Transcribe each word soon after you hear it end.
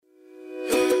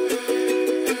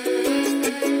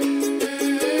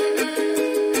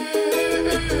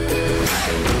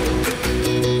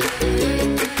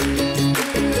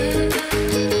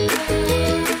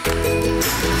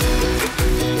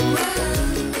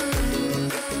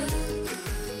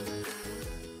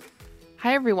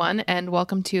Hi, everyone, and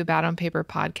welcome to Bad on Paper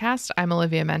podcast. I'm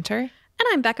Olivia Mentor. And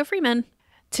I'm Becca Freeman.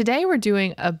 Today, we're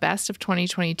doing a best of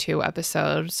 2022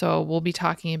 episode. So we'll be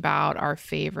talking about our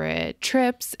favorite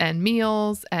trips and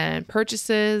meals and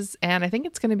purchases. And I think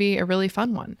it's going to be a really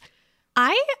fun one.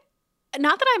 Not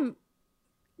that I'm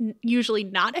usually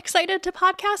not excited to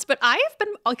podcast, but I have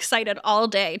been excited all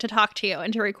day to talk to you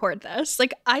and to record this.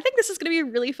 I think this is going to be a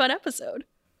really fun episode.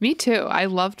 Me too. I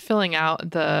loved filling out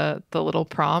the little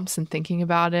prompts and thinking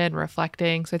about it and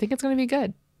reflecting. So I think it's going to be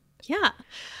good. Yeah.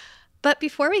 But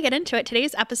before we get into it,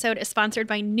 today's episode is sponsored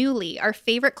by Nuuly, our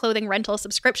favorite clothing rental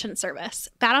subscription service.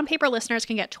 Bad on Paper listeners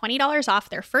can get $20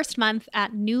 off their first month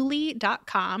at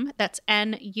Nuuly.com. That's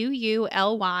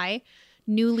Nuuly,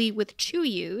 Nuuly with 2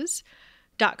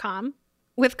 U's.com,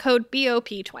 with code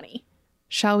BOP20.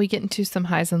 Shall we get into some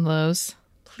highs and lows?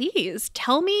 Please,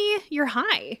 tell me your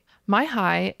high. My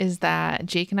high is that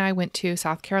Jake and I went to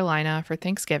South Carolina for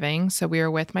Thanksgiving. So we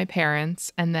were with my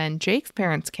parents, and then Jake's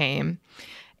parents came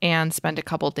and spent a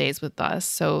couple days with us.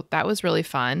 So that was really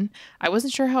fun. I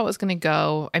wasn't sure how it was going to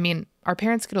go. I mean, our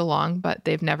parents get along, but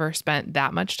they've never spent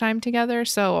that much time together.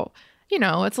 So,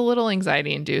 it's a little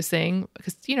anxiety inducing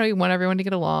because, you want everyone to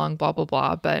get along, blah, blah,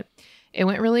 blah. But it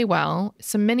went really well.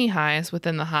 Some mini highs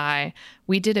within the high.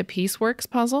 We did a Pieceworks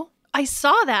puzzle. I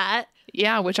saw that.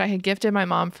 Yeah, which I had gifted my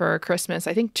mom for Christmas,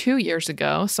 I think 2 years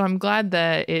ago. So I'm glad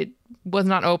that it was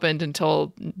not opened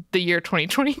until the year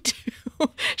 2022.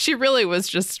 She really was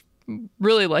just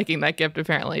really liking that gift,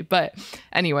 apparently. But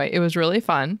anyway, it was really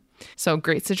fun. So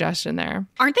great suggestion there.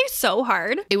 Aren't they so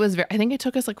hard? It was I think it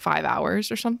took us 5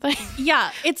 hours or something.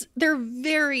 Yeah, they're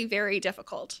very, very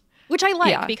difficult, which I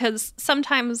like because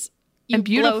sometimes you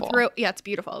blow through. Yeah, it's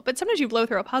beautiful. But sometimes you blow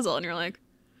through a puzzle and you're like,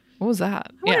 what was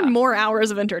that? I wanted more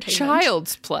hours of entertainment.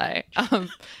 Child's play.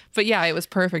 But yeah, it was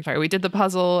perfect. We did the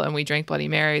puzzle and we drank Bloody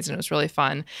Marys and it was really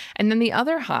fun. And then the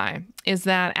other high is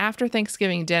that after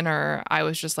Thanksgiving dinner, I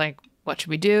was just like, what should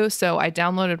we do? So I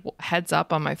downloaded Heads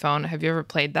Up on my phone. Have you ever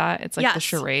played that? It's the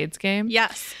charades game.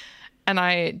 Yes. And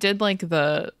I did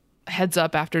the Heads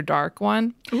Up After Dark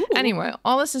one. Ooh. Anyway,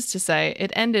 all this is to say,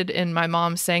 it ended in my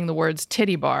mom saying the words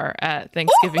titty bar at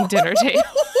Thanksgiving dinner table.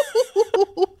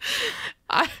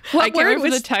 I can't remember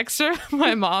the texter,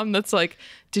 my mom, that's like,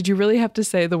 did you really have to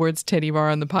say the words titty bar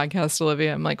on the podcast,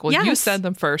 Olivia? I'm like, well, yes. You said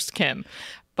them first, Kim.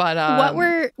 But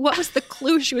what was the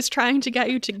clue she was trying to get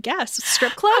you to guess?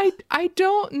 Strip club? I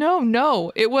don't know.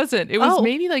 No, it wasn't. It was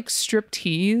maybe strip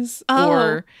tease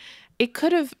or it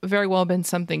could have very well been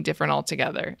something different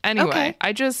altogether. Anyway,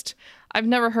 okay. I've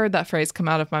never heard that phrase come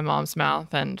out of my mom's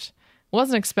mouth and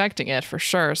wasn't expecting it for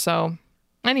sure. So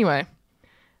anyway,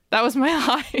 that was my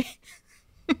high.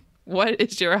 What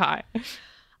is your high?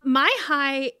 My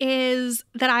high is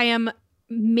that I am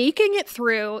making it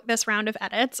through this round of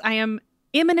edits. I am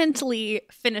imminently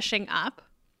finishing up.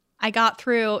 I got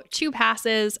through 2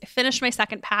 passes. I finished my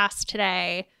second pass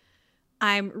today.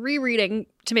 I'm rereading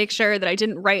to make sure that I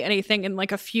didn't write anything in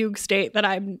a fugue state that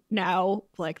I'm now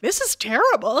this is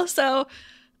terrible. So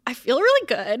I feel really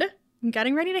good. I'm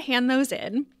getting ready to hand those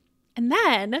in. And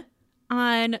then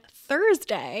on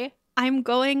Thursday, I'm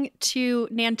going to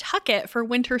Nantucket for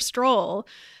winter stroll.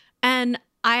 And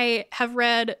I have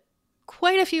read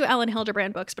quite a few Elin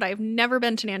Hilderbrand books, but I've never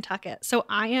been to Nantucket. So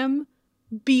I am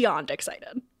beyond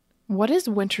excited. What is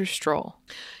winter stroll?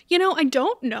 I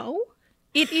don't know.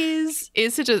 It is...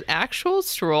 Is it an actual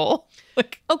stroll?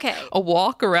 Okay. A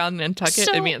walk around Nantucket?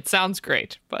 So, I mean, it sounds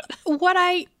great, but... What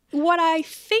I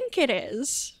think it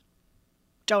is,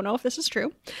 don't know if this is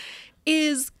true,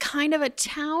 is kind of a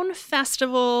town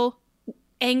festival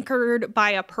anchored by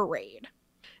a parade.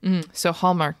 So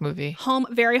Hallmark movie.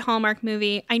 Very Hallmark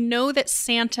movie. I know that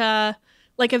Santa,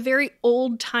 a very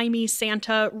old-timey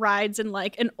Santa rides in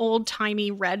an old-timey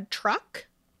red truck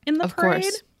in the parade.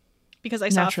 Course. Because I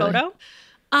saw a photo.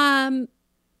 I'm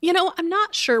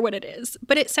not sure what it is,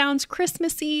 but it sounds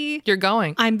Christmassy. You're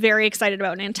going. I'm very excited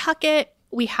about Nantucket.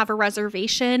 We have a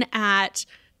reservation at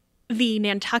the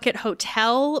Nantucket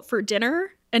Hotel for dinner,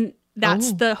 and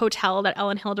that's the hotel that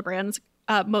Elin Hilderbrand's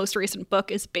most recent book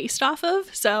is based off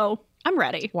of. So I'm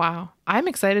ready. Wow. I'm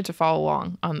excited to follow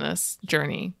along on this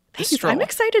journey. Thanks. I'm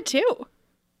excited too.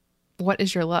 What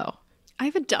is your low? I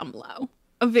have a dumb low.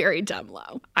 A very dumb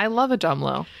low. I love a dumb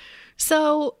low.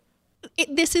 So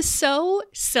this is so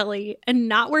silly and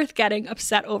not worth getting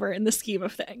upset over in the scheme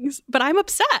of things, but I'm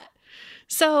upset.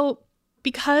 So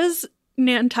because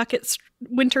Nantucket's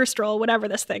winter stroll, whatever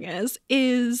this thing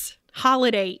is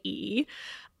holiday-y,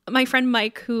 my friend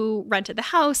Mike, who rented the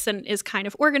house and is kind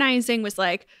of organizing, was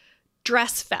like,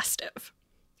 dress festive.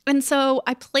 And so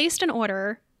I placed an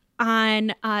order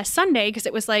on Sunday because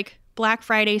it was Black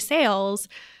Friday sales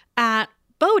at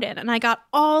Boden. And I got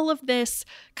all of this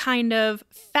kind of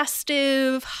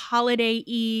festive,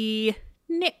 holiday-y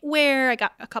knitwear. I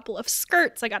got a couple of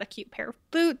skirts. I got a cute pair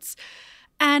of boots.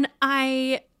 And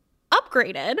I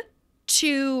upgraded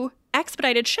to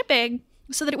expedited shipping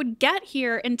so that it would get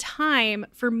here in time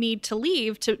for me to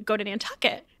leave to go to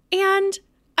Nantucket. And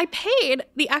I paid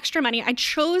the extra money. I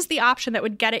chose the option that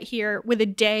would get it here with a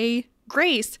day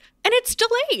grace, and it's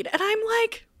delayed. And I'm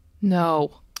like,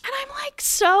 no. And I'm like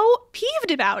so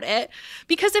peeved about it,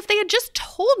 because if they had just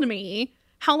told me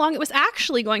how long it was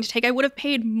actually going to take, I would have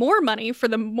paid more money for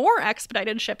the more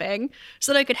expedited shipping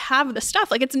so that I could have the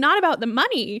stuff. Like, it's not about the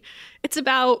money. It's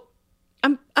about,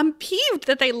 I'm peeved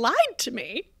that they lied to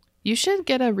me. You should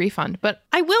get a refund, but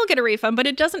I will get a refund, but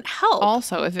it doesn't help.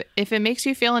 Also, if it makes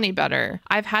you feel any better,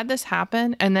 I've had this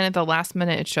happen, and then at the last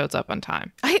minute it shows up on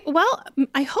time. I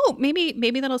hope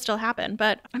maybe that'll still happen,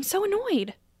 but I'm so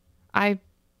annoyed.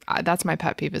 That's my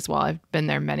pet peeve as well. I've been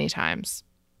there many times,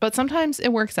 but sometimes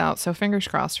it works out. So fingers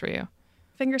crossed for you.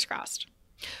 Fingers crossed.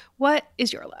 What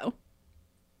is your low?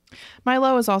 My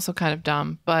low is also kind of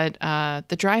dumb, but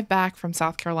the drive back from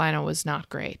South Carolina was not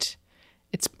great.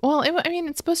 It's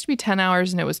supposed to be 10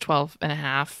 hours and it was 12 and a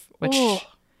half, which,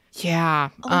 yeah.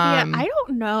 Olivia, I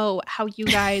don't know how you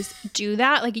guys do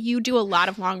that. Like, you do a lot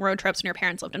of long road trips and your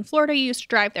parents lived in Florida. You used to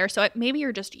drive there. So maybe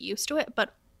you're just used to it.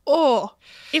 But,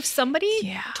 if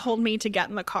somebody told me to get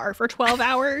in the car for 12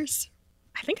 hours,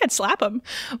 I think I'd slap them.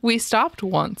 We stopped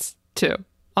once, too,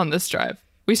 on this drive.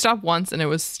 We stopped once and it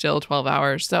was still 12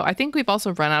 hours. So I think we've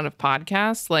also run out of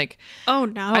podcasts. Like, oh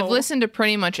no. I've listened to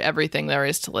pretty much everything there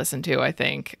is to listen to, I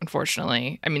think,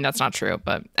 unfortunately. I mean, that's not true,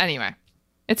 but anyway,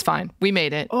 it's fine. We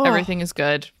made it. Everything is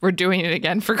good. We're doing it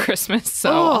again for Christmas.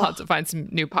 So I'll have to find some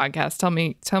new podcasts.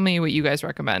 Tell me what you guys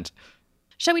recommend.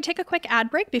 Shall we take a quick ad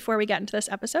break before we get into this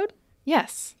episode?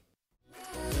 Yes.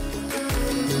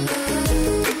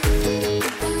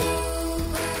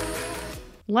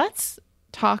 Let's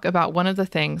talk about one of the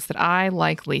things that I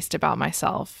like least about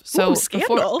myself. So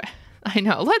scandal. I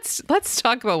know. Let's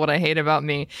talk about what I hate about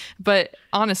me. But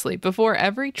honestly, before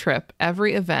every trip,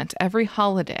 every event, every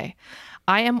holiday,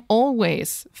 I am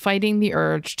always fighting the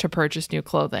urge to purchase new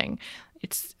clothing.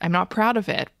 I'm not proud of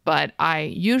it, but I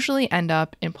usually end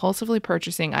up impulsively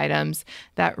purchasing items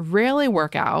that rarely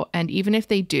work out. And even if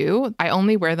they do, I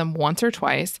only wear them once or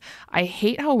twice. I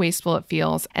hate how wasteful it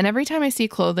feels. And every time I see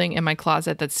clothing in my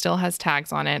closet that still has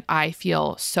tags on it, I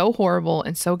feel so horrible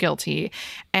and so guilty.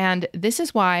 And this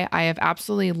is why I have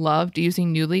absolutely loved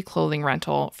using Nuuly clothing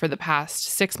rental for the past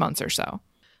 6 months or so.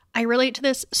 I relate to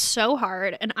this so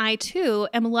hard, and I too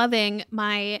am loving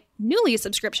my Nuuly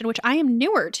subscription, which I am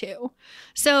newer to.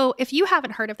 So if you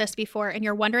haven't heard of this before and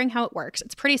you're wondering how it works,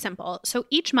 it's pretty simple. So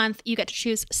each month you get to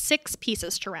choose 6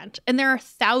 pieces to rent, and there are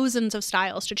thousands of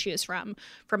styles to choose from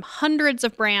hundreds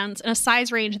of brands and a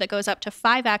size range that goes up to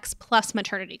 5X plus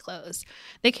maternity clothes.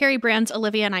 They carry brands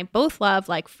Olivia and I both love,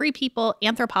 like Free People,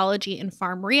 Anthropologie, and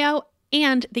Farm Rio,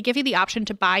 and they give you the option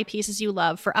to buy pieces you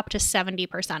love for up to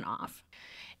 70% off.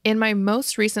 In my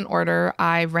most recent order,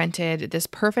 I rented this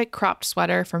perfect cropped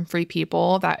sweater from Free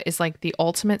People that is like the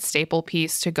ultimate staple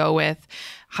piece to go with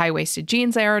high-waisted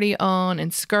jeans I already own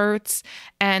and skirts.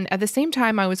 And at the same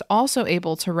time, I was also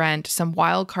able to rent some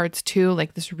wild cards too,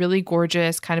 like this really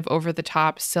gorgeous kind of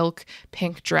over-the-top silk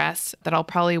pink dress that I'll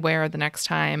probably wear the next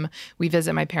time we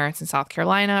visit my parents in South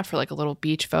Carolina for like a little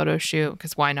beach photo shoot,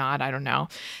 because why not? I don't know.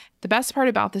 The best part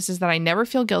about this is that I never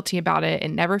feel guilty about it. It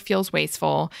never feels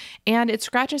wasteful. And it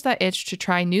scratches that itch to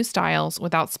try new styles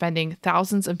without spending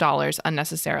thousands of dollars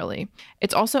unnecessarily.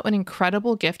 It's also an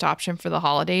incredible gift option for the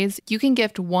holidays. You can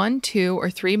gift 1, 2,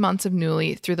 or 3 months of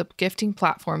Nuuly through the gifting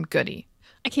platform Goody.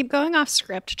 I keep going off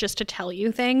script just to tell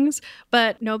you things,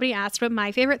 but nobody asked, but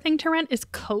my favorite thing to rent is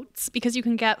coats, because you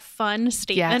can get fun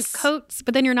statement coats,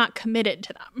 but then you're not committed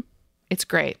to them. It's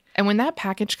great. And when that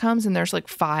package comes and there's like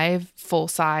 5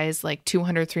 full-size, like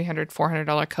 $200, $300,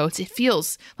 $400 coats, it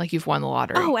feels like you've won the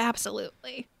lottery. Oh,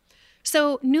 absolutely.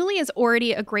 So Nuuly is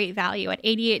already a great value at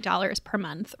 $88 per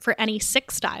month for any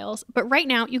 6 styles. But right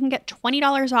now, you can get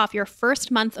 $20 off your first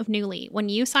month of Nuuly when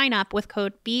you sign up with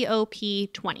code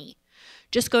BOP20.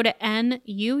 Just go to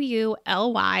NUULY.com.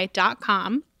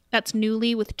 That's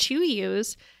Nuuly with 2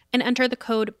 U's. And enter the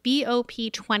code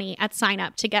BOP20 at sign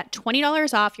up to get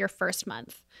 $20 off your first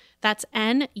month. That's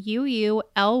NUULY.com,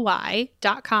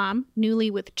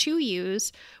 Nuuly with 2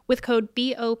 U's, with code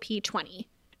BOP20.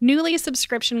 Nuuly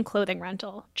subscription clothing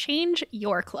rental. Change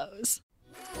your clothes.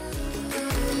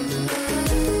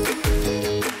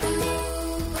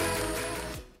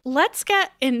 Let's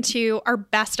get into our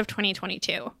best of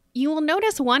 2022. you will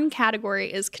notice one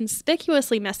category is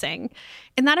conspicuously missing,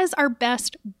 and that is our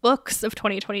best books of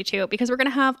 2022, because we're going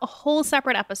to have a whole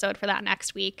separate episode for that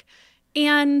next week.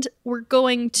 And we're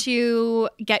going to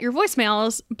get your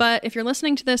voicemails, but if you're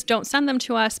listening to this, don't send them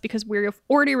to us because we've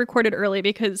already recorded early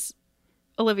because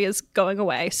Olivia's going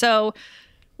away. So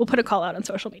we'll put a call out on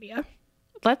social media.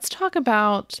 Let's talk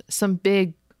about some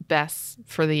big bests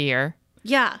for the year.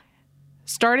 Yeah.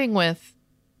 Starting with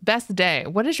best day.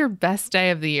 What is your best day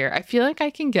of the year? I feel like I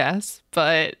can guess,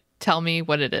 but tell me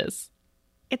what it is.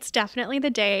 It's definitely the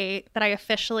day that I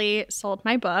officially sold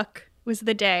my book. It was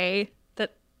the day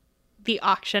that the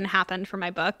auction happened for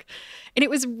my book. And it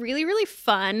was really, really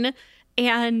fun.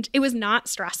 And it was not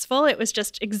stressful. It was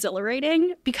just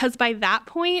exhilarating because by that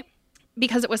point,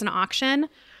 because it was an auction,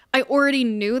 I already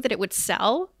knew that it would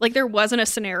sell. Like there wasn't a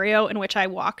scenario in which I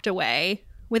walked away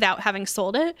without having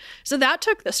sold it. So that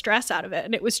took the stress out of it.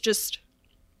 And it was just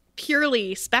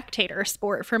purely spectator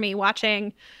sport for me,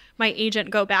 watching my agent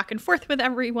go back and forth with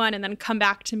everyone and then come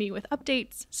back to me with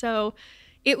updates. So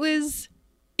it was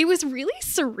really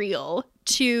surreal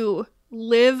to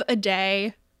live a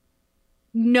day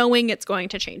knowing it's going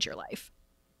to change your life.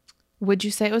 Would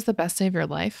you say it was the best day of your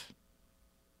life?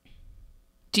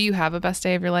 Do you have a best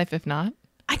day of your life if not?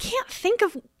 I can't think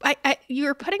of, you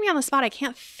were putting me on the spot. I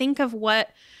can't think of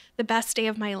what the best day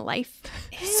of my life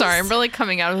is. Sorry, I'm really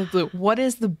coming out of the blue. What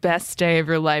is the best day of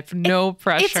your life? No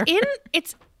pressure.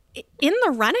 It's in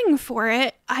the running for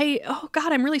it. Oh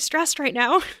God, I'm really stressed right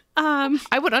now.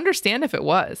 I would understand if it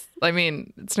was. I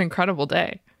mean, it's an incredible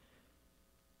day.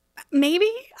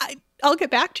 Maybe I'll get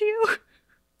back to you.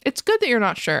 It's good that you're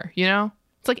not sure, you know?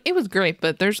 It's like, it was great,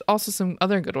 but there's also some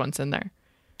other good ones in there.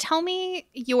 Tell me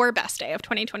your best day of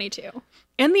 2022.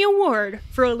 And the award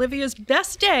for Olivia's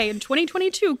best day in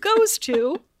 2022 goes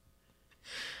to...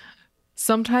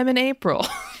 sometime in April.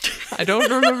 I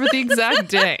don't remember the exact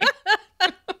day.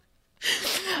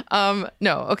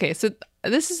 No, okay, so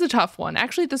this is a tough one.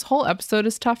 Actually, this whole episode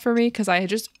is tough for me because I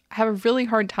just have a really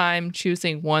hard time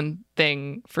choosing one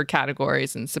thing for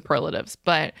categories and superlatives.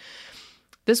 But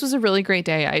this was a really great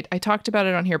day. I talked about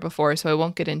it on here before, so I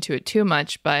won't get into it too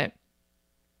much, but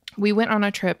we went on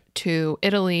a trip to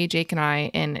Italy, Jake and I,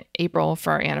 in April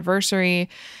for our anniversary,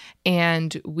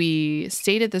 and we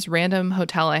stayed at this random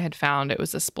hotel I had found. It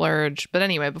was a splurge. But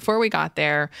anyway, before we got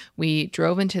there, we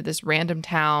drove into this random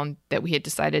town that we had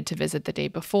decided to visit the day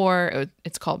before.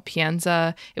 It's called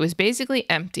Pienza. It was basically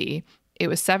empty. It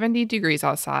was 70 degrees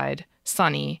outside,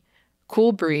 sunny,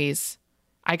 cool breeze.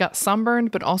 I got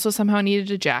sunburned, but also somehow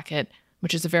needed a jacket,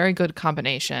 which is a very good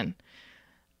combination.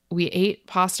 We ate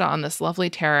pasta on this lovely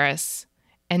terrace,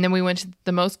 and then we went to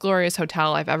the most glorious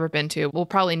hotel I've ever been to. We'll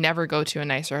probably never go to a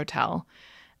nicer hotel.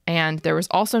 And there was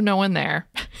also no one there.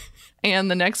 And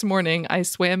the next morning, I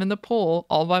swam in the pool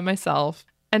all by myself.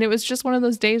 And it was just one of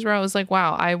those days where I was like,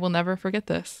 wow, I will never forget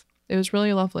this. It was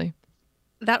really lovely.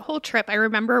 That whole trip, I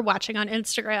remember watching on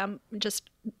Instagram, just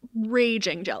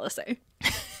raging jealousy.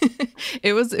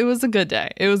 It was a good day.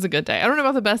 It was a good day. I don't know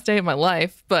about the best day of my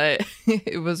life, but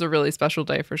it was a really special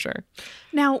day for sure.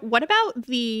 Now, what about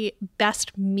the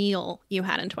best meal you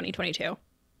had in 2022?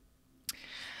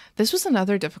 This was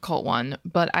another difficult one,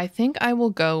 but I think I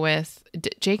will go with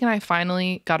Jake and I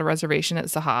finally got a reservation at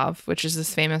Zahav, which is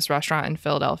this famous restaurant in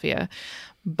Philadelphia.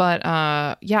 But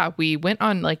yeah, we went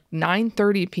on like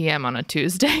 9:30 p.m. on a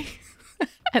Tuesday.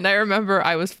 And I remember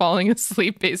I was falling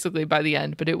asleep basically by the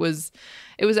end, but it was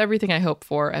everything I hoped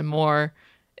for and more.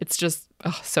 It's just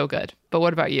so good. But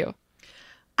what about you?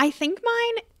 I think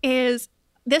mine is,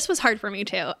 this was hard for me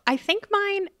too. I think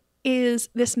mine is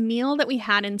this meal that we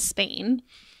had in Spain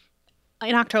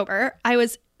in October. I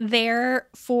was there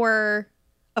for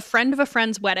a friend of a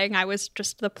friend's wedding. I was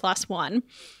just the plus one.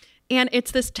 And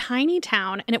it's this tiny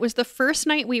town, and it was the first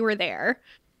night we were there.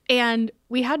 And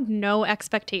we had no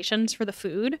expectations for the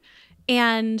food.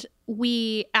 And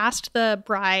we asked the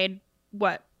bride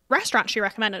what restaurant she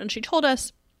recommended. And she told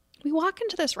us, we walk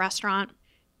into this restaurant.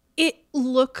 It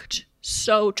looked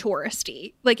so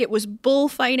touristy. Like it was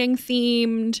bullfighting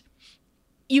themed.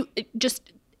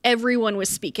 Everyone was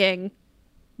speaking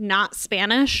not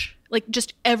Spanish. Like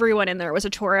just everyone in there was a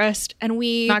tourist. And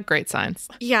not great signs.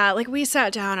 Yeah. Like we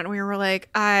sat down and we were like,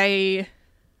 I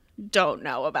don't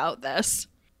know about this.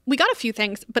 We got a few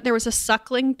things, but there was a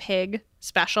suckling pig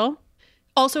special.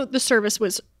 Also, the service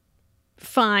was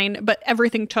fine, but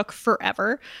everything took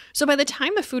forever. So by the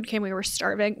time the food came, we were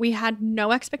starving. We had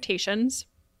no expectations.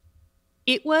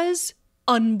 It was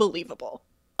unbelievable.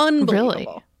 Unbelievable.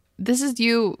 Really? This is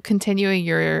you continuing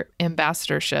your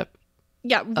ambassadorship.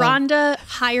 Yeah, Rhonda,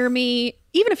 hire me.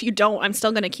 Even if you don't, I'm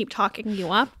still going to keep talking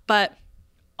you up. But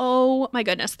Oh my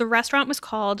goodness. The restaurant was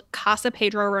called Casa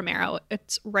Pedro Romero.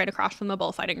 It's right across from the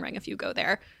bullfighting ring if you go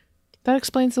there. That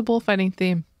explains the bullfighting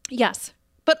theme. Yes.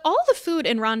 But all the food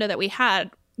in Ronda that we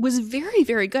had was very,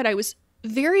 very good. I was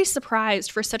very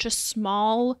surprised for such a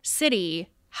small city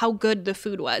how good the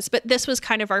food was. But this was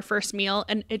kind of our first meal,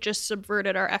 and it just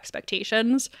subverted our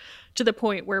expectations to the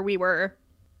point where we were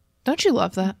Don't you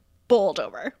love that? bowled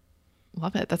over.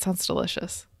 Love it. That sounds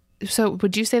delicious. So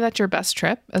would you say that's your best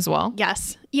trip as well?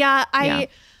 Yes. Yeah, Yeah.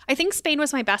 I think Spain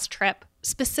was my best trip,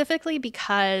 specifically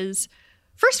because,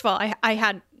 first of all, I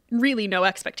had really no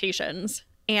expectations,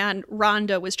 and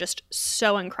Ronda was just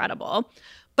so incredible.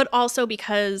 But also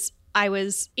because I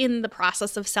was in the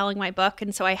process of selling my book,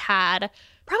 and so I had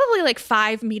probably like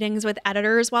 5 meetings with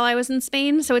editors while I was in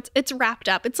Spain. So it's wrapped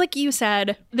up. It's like you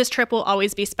said, this trip will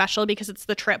always be special because it's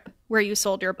the trip where you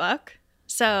sold your book.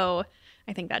 So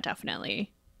I think that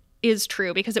definitely is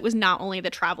true, because it was not only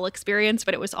the travel experience,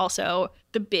 but it was also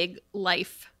the big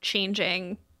life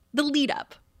changing, the lead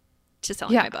up to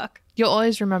selling my book. You'll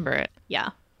always remember it. Yeah.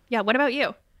 Yeah. What about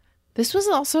you? This was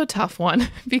also a tough one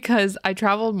because I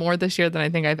traveled more this year than I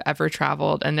think I've ever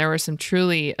traveled. And there were some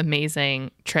truly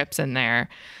amazing trips in there.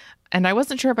 And I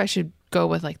wasn't sure if I should go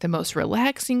with like the most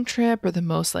relaxing trip or the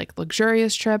most like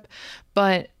luxurious trip.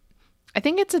 But I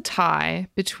think it's a tie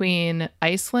between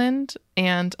Iceland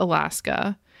and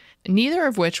Alaska, neither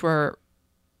of which were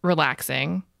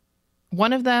relaxing.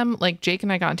 One of them, like Jake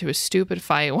and I got into a stupid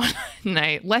fight one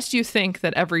night, lest you think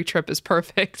that every trip is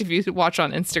perfect if you watch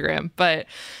on Instagram. But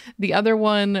the other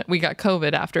one, we got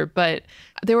COVID after. But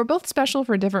they were both special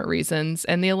for different reasons.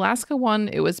 And the Alaska one,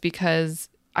 it was because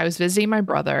I was visiting my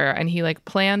brother and he like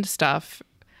planned stuff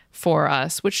for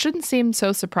us, which shouldn't seem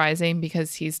so surprising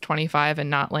because he's 25 and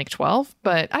not like 12.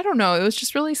 But I don't know. It was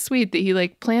just really sweet that he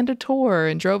like planned a tour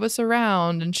and drove us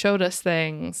around and showed us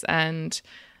things. And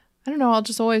I don't know, I'll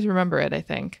just always remember it, I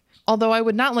think. Although I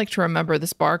would not like to remember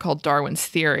this bar called Darwin's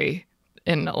Theory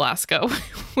in Alaska,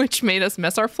 which made us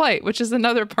miss our flight, which is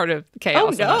another part of the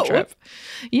chaos of that trip.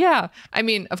 Yeah. I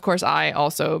mean, of course, I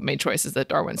also made choices at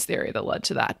Darwin's Theory that led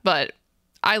to that. But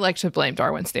I like to blame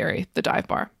Darwin's Theory, the dive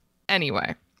bar.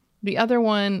 Anyway, the other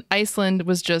one, Iceland,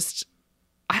 was just,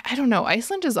 I don't know.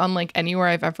 Iceland is unlike anywhere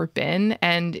I've ever been.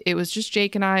 And it was just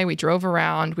Jake and I. We drove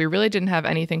around. We really didn't have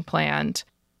anything planned.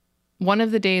 One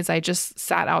of the days I just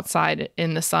sat outside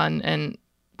in the sun and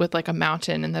with like a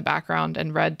mountain in the background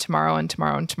and read Tomorrow and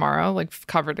Tomorrow and Tomorrow, like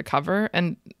cover to cover.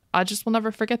 And I just will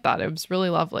never forget that. It was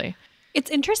really lovely. It's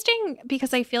interesting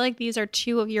because I feel like these are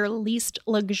 2 of your least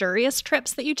luxurious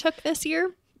trips that you took this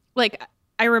year. Like,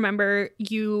 I remember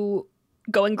you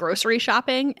going grocery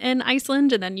shopping in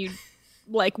Iceland, and then you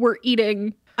like were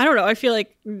eating, I don't know, I feel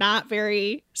like not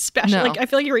very special. No. Like, I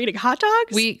feel like you were eating hot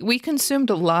dogs. We consumed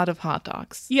a lot of hot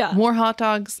dogs. Yeah. More hot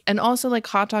dogs, and also like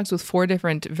hot dogs with 4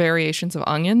 different variations of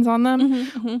onions on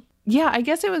them. Yeah, I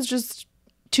guess it was just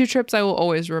 2 trips I will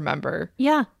always remember.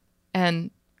 Yeah. And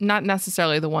not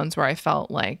necessarily the ones where I felt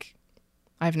like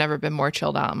I've never been more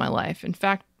chilled out in my life. In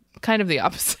fact, kind of the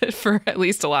opposite for at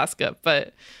least Alaska,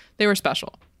 but they were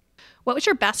special. What was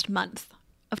your best month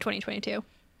of 2022?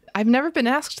 I've never been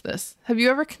asked this. Have you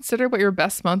ever considered what your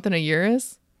best month in a year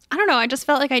is? I don't know. I just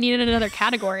felt like I needed another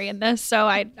category in this, so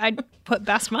I'd put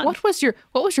best month.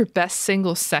 What was your best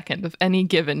single second of any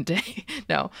given day?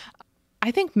 No,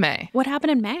 I think May. What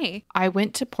happened in May? I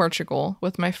went to Portugal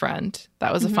with my friend.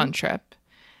 That was a fun trip.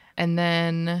 And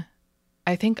then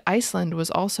I think Iceland was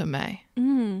also May.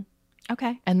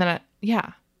 Okay. And then,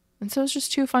 and so it was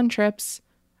just 2 fun trips.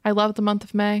 I love the month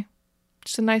of May.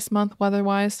 Just a nice month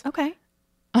weather-wise. Okay.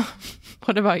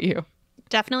 What about you?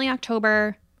 Definitely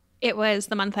October. It was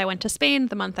the month I went to Spain,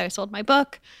 the month I sold my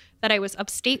book, that I was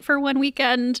upstate for 1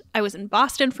 weekend. I was in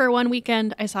Boston for 1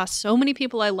 weekend. I saw so many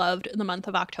people I loved in the month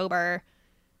of October.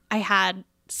 I had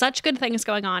such good things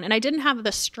going on, and I didn't have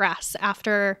the stress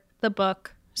after the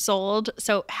book sold.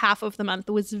 So half of the month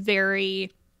was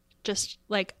very just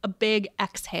like a big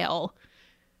exhale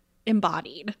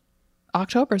embodied.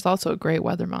 October is also a great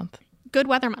weather month. Good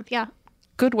weather month, yeah.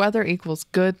 Good weather equals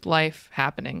good life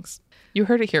happenings. You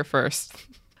heard it here first.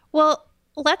 Well,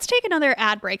 let's take another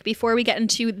ad break before we get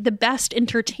into the best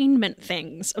entertainment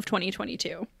things of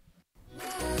 2022.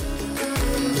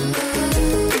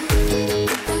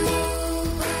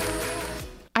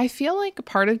 I feel like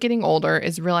part of getting older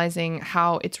is realizing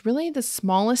how it's really the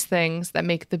smallest things that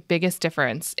make the biggest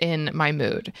difference in my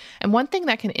mood. And one thing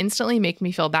that can instantly make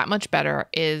me feel that much better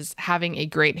is having a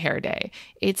great hair day.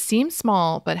 It seems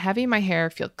small, but having my hair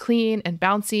feel clean and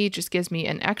bouncy just gives me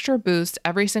an extra boost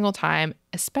every single time.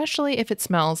 especially if it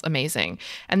smells amazing.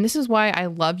 And this is why I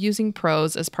love using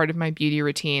Prose as part of my beauty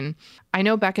routine. I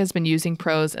know Becca's been using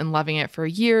Prose and loving it for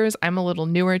years. I'm a little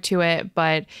newer to it,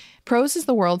 but Prose is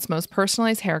the world's most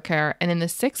personalized hair care, and in the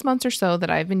 6 months or so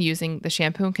that I've been using the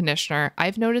shampoo and conditioner,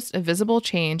 I've noticed a visible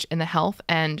change in the health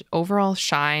and overall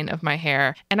shine of my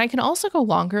hair. And I can also go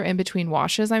longer in between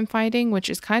washes, I'm finding, which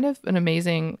is kind of an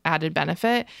amazing added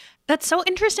benefit. That's so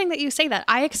interesting that you say that.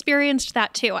 I experienced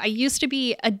that too. I used to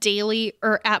be a daily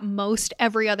or at most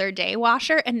every other day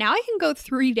washer, and now I can go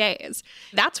 3 days.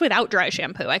 That's without dry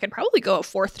shampoo. I could probably go a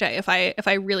fourth day if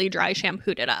I really dry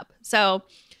shampooed it up. So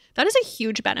that is a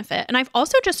huge benefit. And I've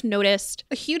also just noticed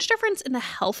a huge difference in the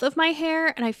health of my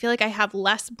hair. And I feel like I have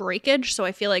less breakage. So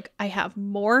I feel like I have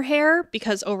more hair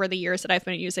because over the years that I've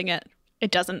been using it, it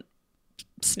doesn't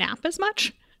snap as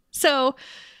much. So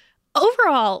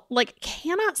overall, like,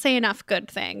 cannot say enough good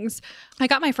things. I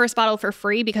got my first bottle for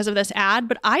free because of this ad,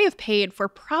 but I have paid for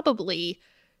probably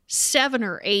 7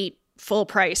 or 8 full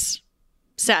price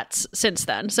sets since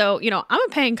then. So, I'm a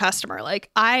paying customer. Like,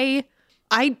 I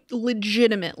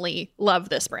legitimately love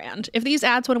this brand. If these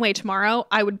ads went away tomorrow,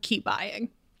 I would keep buying.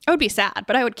 I would be sad,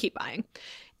 but I would keep buying.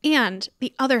 And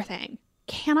the other thing,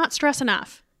 cannot stress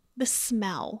enough, the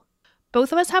smell.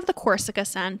 Both of us have the Corsica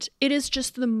scent. It is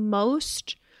just the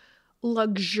most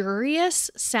luxurious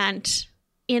scent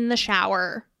in the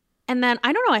shower. And then,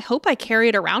 I don't know, I hope I carry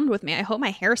it around with me. I hope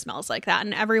my hair smells like that.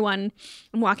 And I'm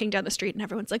walking down the street and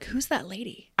everyone's like, who's that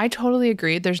lady? I totally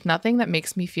agree. There's nothing that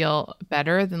makes me feel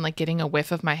better than like getting a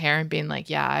whiff of my hair and being like,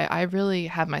 yeah, I really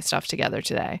have my stuff together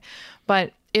today.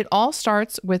 But it all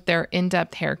starts with their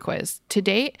in-depth hair quiz. To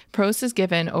date, Prose has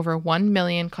given over 1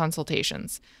 million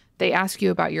consultations. They ask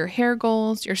you about your hair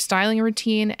goals, your styling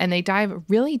routine, and they dive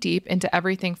really deep into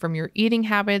everything from your eating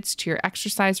habits to your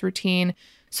exercise routine,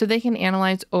 so they can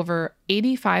analyze over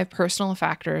 85 personal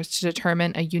factors to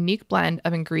determine a unique blend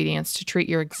of ingredients to treat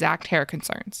your exact hair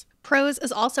concerns. Prose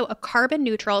is also a carbon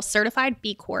neutral certified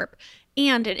B Corp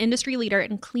and an industry leader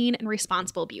in clean and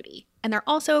responsible beauty. And they're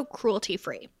also cruelty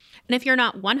free. And if you're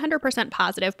not 100%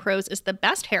 positive Prose is the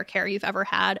best hair care you've ever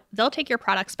had, they'll take your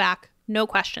products back, no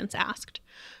questions asked.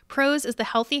 Prose is the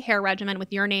healthy hair regimen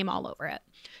with your name all over it.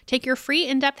 Take your free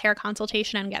in-depth hair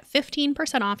consultation and get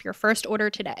 15% off your first order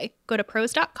today. Go to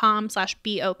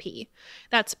prose.com/BOP.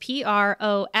 That's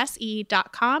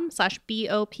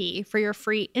PROSE.com/BOP for your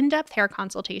free in-depth hair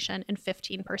consultation and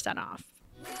 15% off.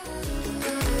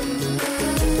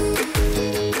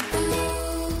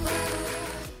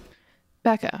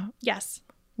 Becca. Yes.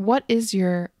 What is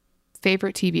your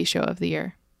favorite TV show of the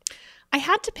year? I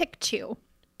had to pick 2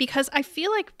 because I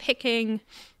feel like picking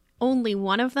only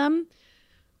one of them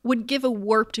would give a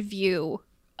warped view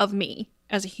of me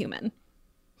as a human.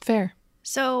 Fair.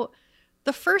 So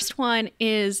the first one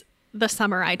is The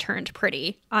Summer I Turned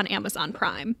Pretty on Amazon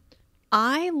Prime.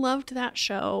 I loved that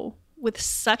show with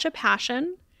such a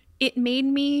passion. It made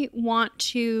me want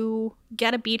to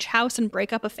get a beach house and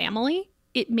break up a family.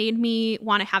 It made me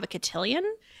want to have a cotillion.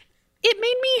 It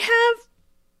made me have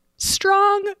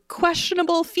strong,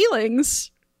 questionable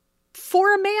feelings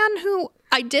for a man who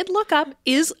I did look up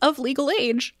is of legal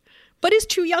age, but is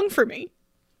too young for me.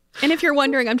 And if you're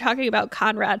wondering, I'm talking about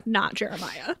Conrad, not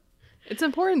Jeremiah. It's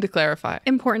important to clarify.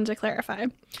 Important to clarify.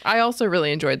 I also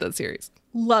really enjoyed that series.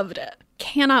 Loved it.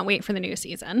 Cannot wait for the new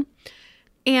season.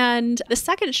 And the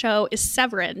second show is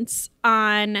Severance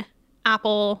on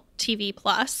Apple TV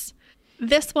Plus.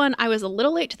 This one, I was a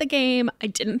little late to the game. I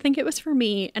didn't think it was for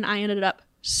me, and I ended up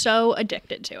so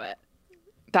addicted to it.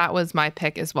 That was my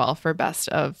pick as well for best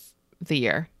of the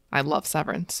year. I love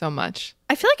Severance so much.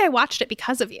 I feel like I watched it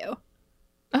because of you.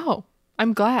 Oh,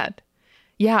 I'm glad.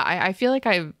 Yeah, I feel like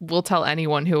I will tell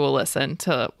anyone who will listen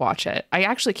to watch it. I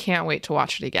actually can't wait to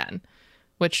watch it again,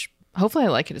 which hopefully I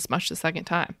like it as much the second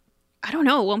time. I don't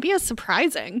know. It won't be as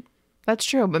surprising. That's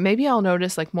true, but maybe I'll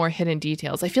notice like more hidden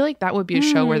details. I feel like that would be a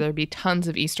show where there'd be tons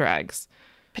of Easter eggs.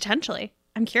 Potentially.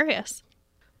 I'm curious.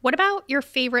 What about your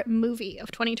favorite movie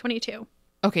of 2022?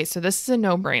 Okay, so this is a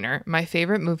no-brainer. My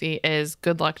favorite movie is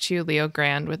Good Luck to You, Leo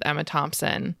Grand with Emma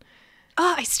Thompson.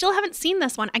 Oh, I still haven't seen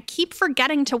this one. I keep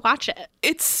forgetting to watch it.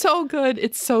 It's so good.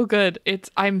 It's so good.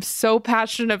 I'm so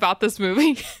passionate about this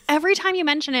movie. Every time you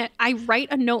mention it, I write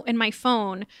a note in my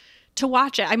phone to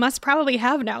watch it. I must probably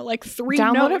have now like 3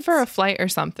 Download notes. it for a flight or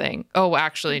something. Oh,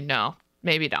 actually, no.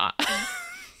 Maybe not.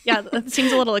 Yeah, that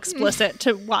seems a little explicit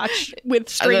to watch with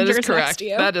strangers next to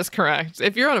you. That is correct.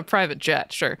 If you're on a private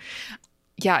jet, sure.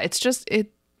 Yeah, it's just,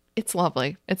 it's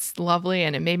lovely. It's lovely,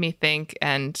 and it made me think,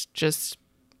 and just,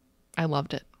 I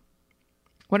loved it.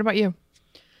 What about you?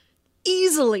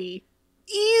 Easily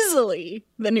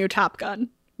the new Top Gun.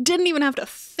 Didn't even have to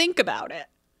think about it.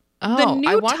 Oh, The new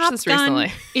I watched Top this Gun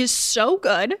recently. is so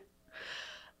good.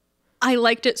 I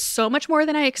liked it so much more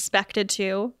than I expected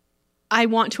to. I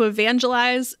want to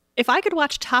evangelize. If I could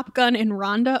watch Top Gun in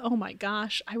Rhonda, oh my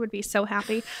gosh, I would be so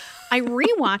happy. I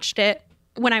rewatched it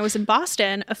when I was in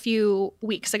Boston a few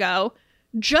weeks ago.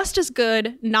 Just as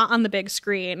good, not on the big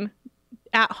screen,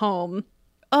 at home.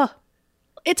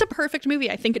 It's a perfect movie.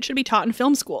 I think it should be taught in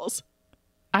film schools.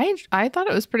 I thought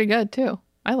it was pretty good too.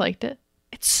 I liked it.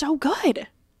 It's so good.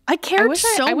 I cared I wish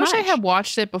much. I had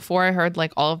watched it before I heard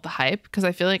like all of the hype, because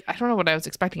I feel like I don't know what I was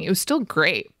expecting. It was still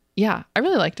great. Yeah, I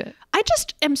really liked it. I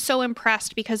just am so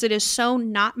impressed because it is so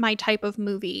not my type of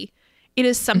movie. It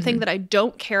is something that I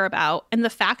don't care about. And the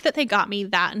fact that they got me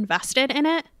that invested in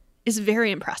it is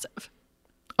very impressive.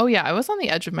 Oh yeah, I was on the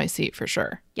edge of my seat for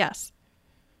sure. Yes.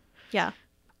 Yeah.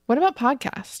 What about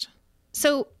podcast?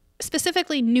 So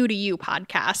specifically New to You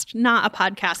podcast, not a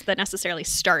podcast that necessarily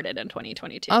started in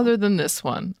 2022. Other than this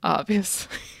one,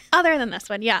 obviously. Other than this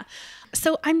one, yeah.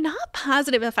 So I'm not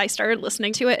positive if I started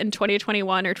listening to it in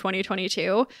 2021 or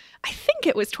 2022. I think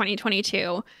it was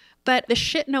 2022. But the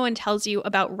Shit No One Tells You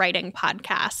About Writing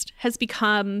podcast has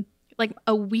become like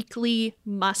a weekly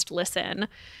must listen.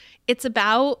 It's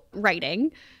about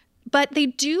writing, but they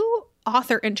do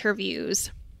author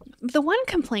interviews. The one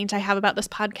complaint I have about this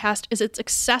podcast is it's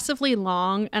excessively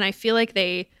long, and I feel like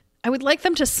I would like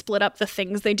them to split up the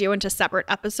things they do into separate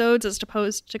episodes as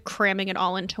opposed to cramming it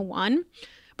all into one.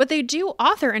 But they do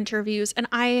author interviews, and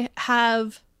I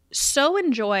have so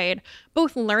enjoyed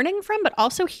both learning from, but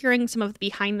also hearing some of the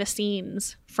behind the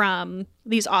scenes from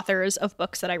these authors of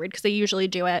books that I read, because they usually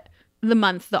do it the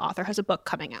month the author has a book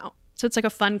coming out. So it's like a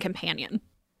fun companion.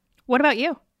 What about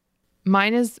you?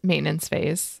 Mine is Maintenance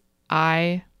Phase.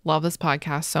 I love this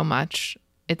podcast so much.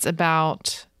 It's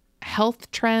about health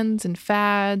trends and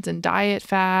fads and diet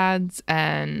fads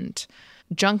and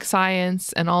junk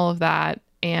science and all of that.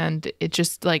 And it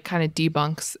just like kind of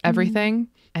debunks everything.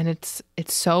 And it's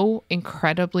so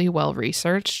incredibly well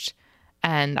researched.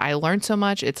 And I learned so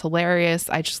much. It's hilarious.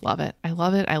 I just love it. I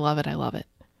love it. I love it. I love it.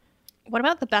 What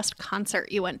about the best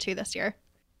concert you went to this year?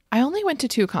 I only went to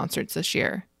 2 concerts this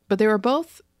year, but they were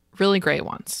both really great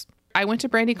ones. I went to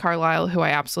Brandi Carlile, who I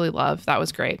absolutely love. That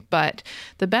was great. But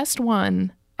the best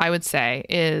one, I would say,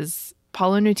 is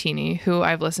Paolo Nutini, who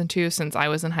I've listened to since I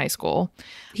was in high school.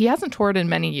 He hasn't toured in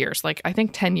many years, like I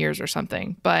think 10 years or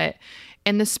something. But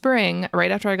in the spring,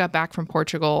 right after I got back from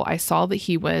Portugal, I saw that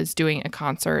he was doing a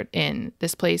concert in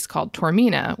this place called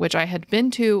Taormina, which I had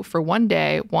been to for one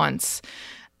day once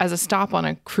as a stop on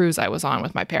a cruise I was on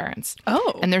with my parents.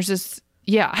 Oh. And there's this,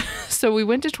 yeah. So we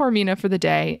went to Taormina for the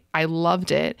day. I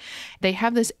loved it. They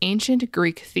have this ancient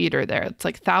Greek theater there. It's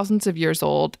like thousands of years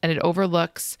old, and it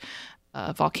overlooks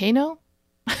a volcano,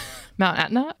 Mount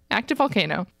Etna, active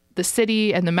volcano, the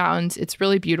city and the mountains. It's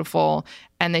really beautiful.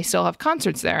 And they still have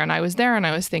concerts there. And I was there and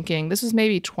I was thinking, this was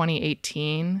maybe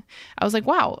 2018. I was like,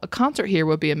 wow, a concert here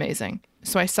would be amazing.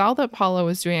 So I saw that Paolo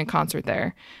was doing a concert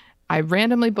there. I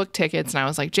randomly booked tickets and I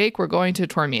was like, Jake, we're going to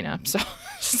Taormina.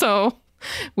 So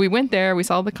we went there, we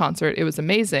saw the concert. It was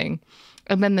amazing.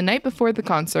 And then the night before the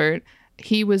concert,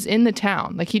 he was in the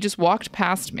town. Like he just walked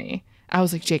past me. I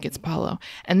was like, Jake, it's Paolo.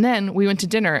 And then we went to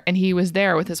dinner and he was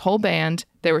there with his whole band.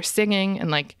 They were singing and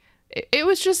like, it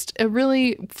was just a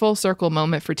really full circle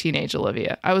moment for teenage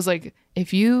Olivia. I was like,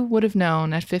 if you would have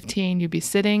known at 15, you'd be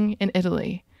sitting in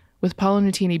Italy with Paolo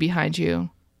Nutini behind you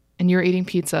and you're eating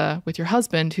pizza with your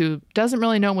husband who doesn't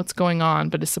really know what's going on,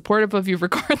 but is supportive of you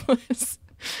regardless.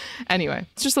 Anyway,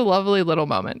 it's just a lovely little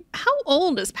moment. How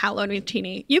old is Paolo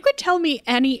Nutini? You could tell me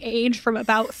any age from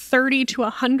about 30 to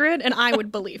 100 and I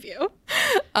would believe you.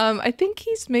 I think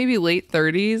he's maybe late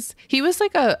 30s. He was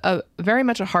like a very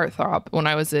much a heartthrob when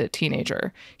I was a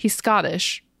teenager. He's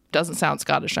Scottish. Doesn't sound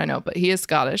Scottish, I know, but he is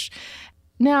Scottish.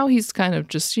 Now he's kind of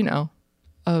just, you know,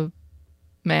 a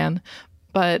man,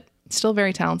 but still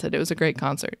very talented. It was a great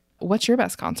concert. What's your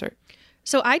best concert?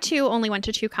 So I too only went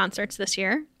to 2 concerts this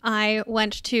year. I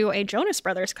went to a Jonas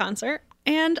Brothers concert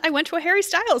and I went to a Harry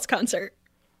Styles concert.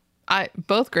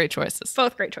 Both great choices.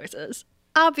 Both great choices.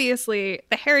 Obviously,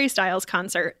 the Harry Styles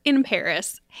concert in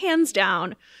Paris, hands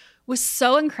down, was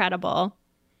so incredible.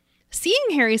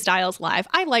 Seeing Harry Styles live,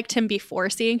 I liked him before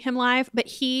seeing him live, but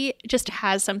he just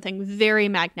has something very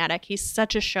magnetic. He's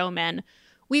such a showman.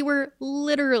 We were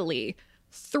literally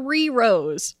 3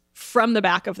 rows from the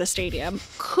back of the stadium.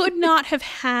 Could not have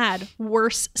had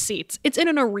worse seats. It's in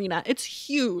an arena. It's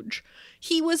huge.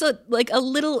 He was like a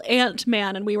little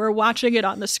Ant-Man and we were watching it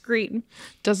on the screen.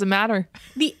 Doesn't matter.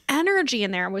 The energy in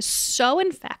there was so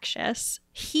infectious.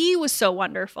 He was so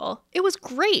wonderful. It was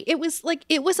great. It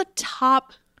was a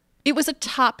top It was a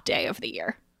top day of the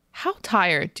year. How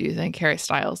tired do you think Harry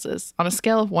Styles is on a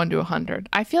scale of 1 to 100?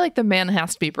 I feel like the man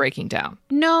has to be breaking down.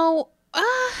 No,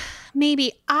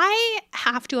 maybe. I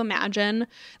have to imagine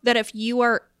that if you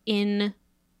are in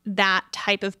that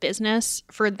type of business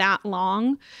for that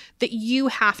long, that you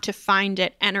have to find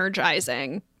it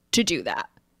energizing to do that.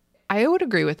 I would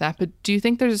agree with that, but do you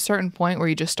think there's a certain point where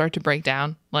you just start to break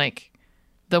down? Like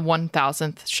the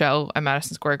 1000th show at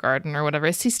Madison Square Garden or whatever.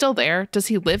 Is he still there? Does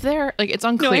he live there? Like, it's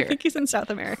unclear. No, I think he's in South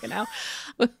America now.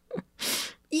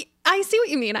 I see what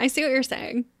you mean. I see what you're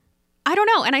saying. I don't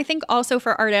know. And I think also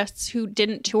for artists who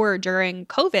didn't tour during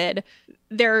COVID,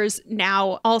 there's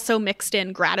now also mixed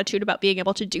in gratitude about being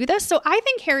able to do this. So I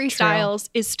think Harry Styles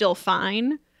is still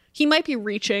fine. He might be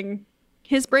reaching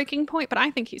his breaking point, but I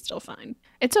think he's still fine.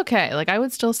 It's okay. Like, I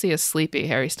would still see a sleepy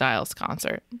Harry Styles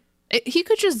concert. He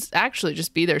could just actually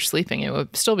just be there sleeping. It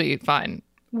would still be fine.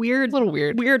 Weird. A little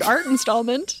weird. Weird art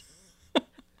installment.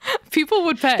 People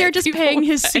would pay. They're just paying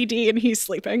his CD and he's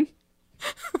sleeping.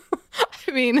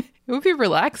 I mean, it would be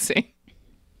relaxing.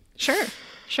 Sure.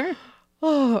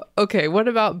 Oh, okay. What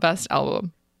about best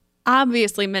album?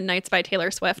 Obviously, Midnights by Taylor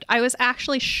Swift. I was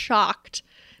actually shocked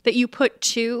that you put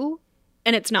 2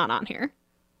 and it's not on here.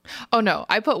 Oh, no.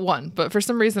 I put 1, but for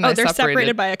some reason they're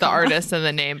separated by a the comma. artist and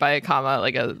the name by a comma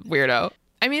like a weirdo.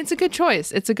 I mean, it's a good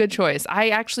choice. I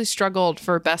actually struggled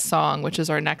for best song, which is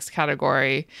our next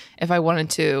category, if I wanted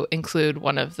to include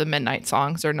one of the Midnight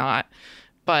songs or not.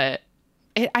 But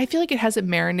I feel like it hasn't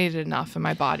marinated enough in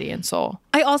my body and soul.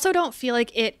 I also don't feel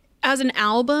like it, as an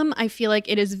album, I feel like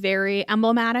it is very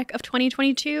emblematic of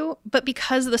 2022. But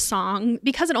because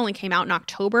it only came out in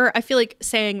October, I feel like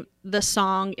saying the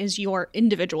song is your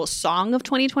individual song of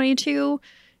 2022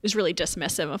 is really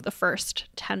dismissive of the first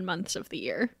 10 months of the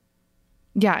year.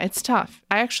 Yeah, it's tough.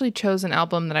 I actually chose an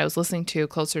album that I was listening to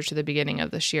closer to the beginning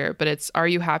of this year, but it's Are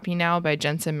You Happy Now by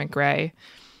Jensen McRae.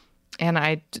 And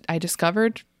I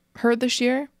discovered her this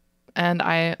year, and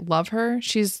I love her.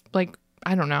 She's like,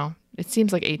 I don't know, it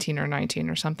seems like 18 or 19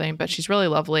 or something, but she's really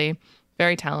lovely,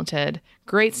 very talented,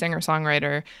 great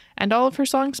singer-songwriter, and all of her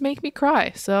songs make me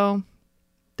cry. So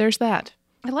there's that.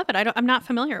 I love it. I'm not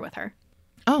familiar with her.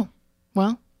 Oh,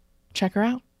 well, check her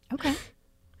out. Okay.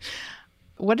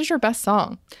 What is your best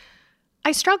song?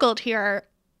 I struggled here.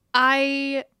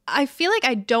 I feel like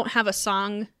I don't have a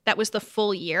song that was the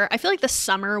full year. I feel like The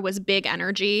Summer was Big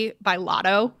Energy by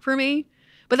Lotto for me,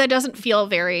 but that doesn't feel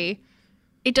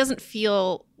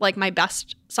like my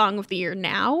best song of the year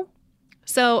now.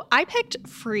 So I picked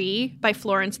Free by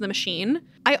Florence and the Machine.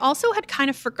 I also had kind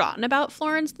of forgotten about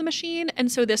Florence and the Machine,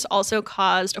 and so this also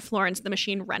caused a Florence and the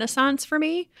Machine renaissance for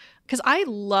me because I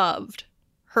loved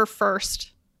her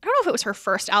first, I don't know if it was her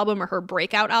first album or her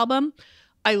breakout album.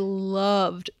 I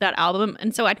loved that album,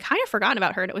 and so I'd kind of forgotten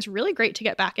about her, and it was really great to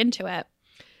get back into it.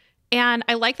 And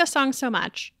I like the song so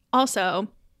much. Also,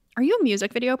 are you a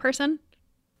music video person?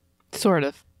 Sort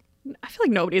of. I feel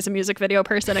like nobody's a music video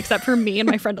person except for me and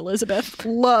my friend Elizabeth.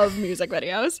 Love music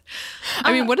videos.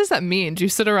 I mean, what does that mean? Do you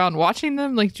sit around watching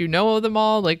them? Like, do you know them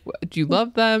all? Like, do you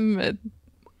love them?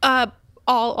 All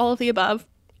of the above.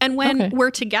 And when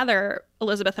we're together,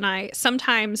 Elizabeth and I,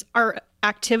 sometimes our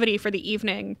activity for the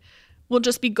evening will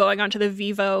just be going onto the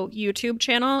Vivo YouTube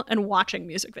channel and watching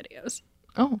music videos.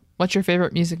 Oh, what's your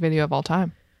favorite music video of all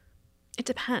time? It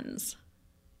depends.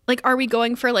 Like, are we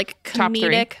going for like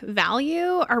comedic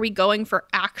value? Are we going for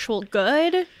actual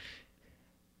good?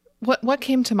 What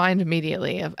came to mind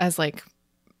immediately as like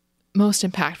most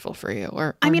impactful for you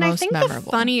or I mean, most I think memorable?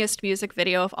 the funniest music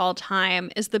video of all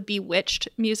time is the Bewitched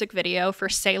music video for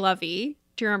C'est La Vie.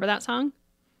 Do you remember that song?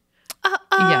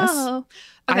 Yes.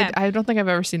 Okay. I don't think I've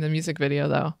ever seen the music video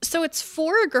though. So it's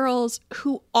 4 girls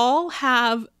who all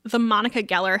have the Monica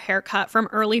Geller haircut from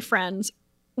Early Friends,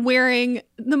 wearing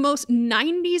the most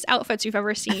 90s outfits you've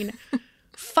ever seen,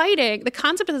 fighting. The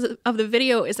concept of the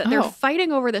video is that they're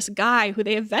fighting over this guy who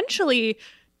they eventually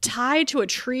tie to a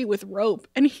tree with rope.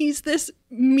 And he's this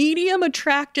medium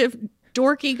attractive,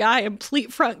 dorky guy in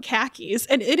pleat front khakis.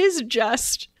 And it is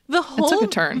just... The whole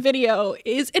video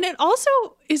is, and it also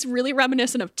is really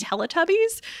reminiscent of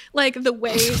Teletubbies, like the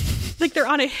way, like they're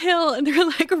on a hill and they're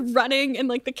like running and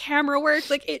like the camera work,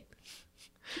 like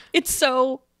it's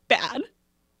so bad.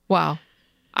 Wow.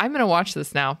 I'm going to watch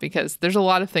this now because there's a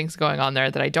lot of things going on there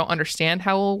that I don't understand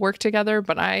how will work together,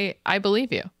 but I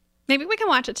believe you. Maybe we can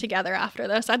watch it together after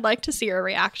this. I'd like to see your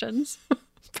reactions.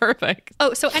 Perfect.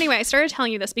 Oh, so anyway, I started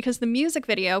telling you this because the music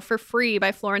video for Free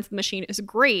by Florence and the Machine is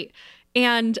great.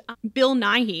 And Bill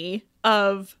Nighy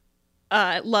of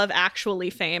Love Actually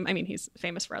fame, I mean, he's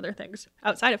famous for other things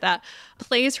outside of that,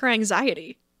 plays her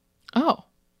anxiety. Oh,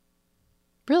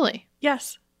 really?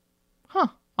 Yes. Huh.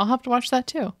 I'll have to watch that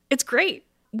too. It's great.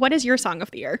 What is your song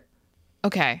of the year?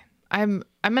 Okay. I'm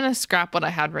gonna scrap what I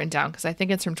had written down because I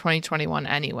think it's from 2021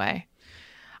 anyway.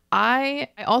 I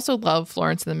also love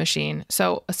Florence and the Machine.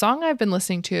 So a song I've been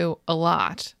listening to a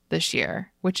lot this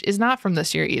year, which is not from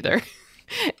this year either,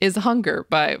 is Hunger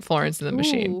by Florence and the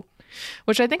Machine, Ooh.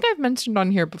 which I think I've mentioned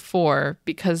on here before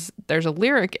because there's a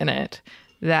lyric in it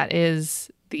that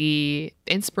is the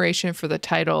inspiration for the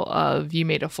title of You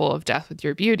Made a Fool of Death with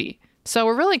Your Beauty. So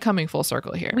we're really coming full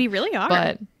circle here. We really are.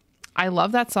 But I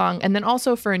love that song. And then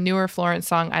also for a newer Florence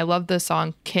song, I love the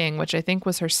song King, which I think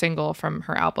was her single from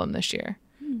her album this year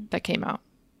that came out.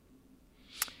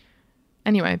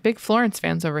 Anyway, big Florence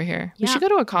fans over here. We Yeah. should go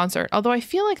to a concert, although I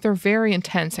feel like they're very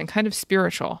intense and kind of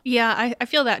spiritual. Yeah, I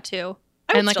feel that too.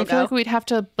 I And would like I still feel go. like we'd have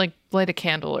to like light a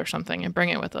candle or something and bring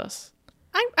it with us.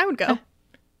 I would go.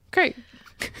 Great.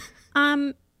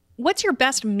 What's your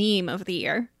best meme of the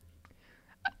year?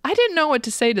 I didn't know what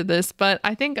to say to this, but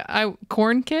I think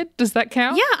Corn Kid, does that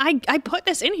count? Yeah, I put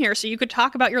this in here so you could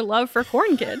talk about your love for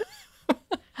Corn Kid.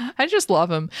 I just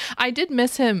love him. I did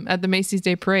miss him at the Macy's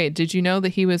Day Parade. Did you know that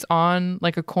he was on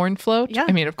like a corn float? Yeah.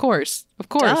 I mean, of course.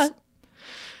 But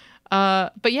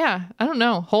yeah, I don't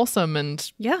know. Wholesome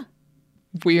and Yeah,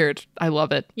 weird. I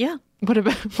love it. yeah. What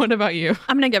about you?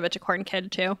 I'm gonna give it to Corn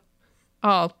Kid too.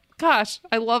 Oh gosh,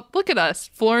 look at us.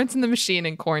 Florence and the Machine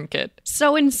and Corn Kid.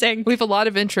 So in sync. We have a lot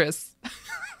of interests.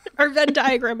 Our Venn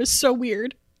diagram is so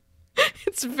weird.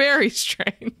 It's very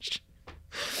strange.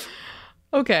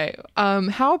 Okay.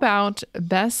 How about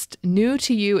best new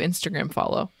to you Instagram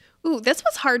follow? Ooh, this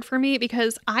was hard for me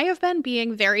because I have been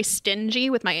being very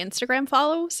stingy with my Instagram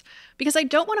follows because I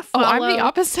don't want to follow. Oh, I'm the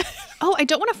opposite. I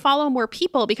don't want to follow more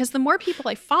people because the more people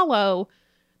I follow,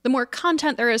 the more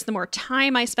content there is, the more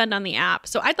time I spend on the app.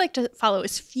 So I'd like to follow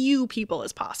as few people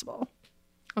as possible.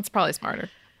 That's probably smarter.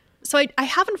 So I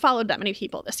haven't followed that many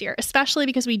people this year, especially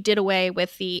because we did away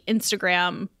with the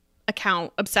Instagram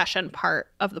account obsession part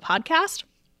of the podcast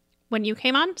when you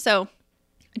came on. So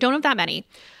I don't have that many.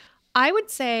 I would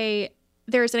say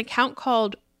there's an account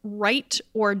called Write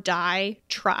or Die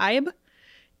Tribe.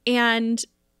 And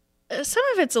some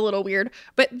of it's a little weird,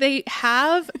 but they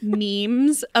have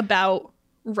memes about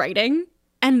writing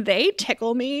and they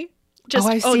tickle me.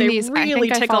 I've seen they these. really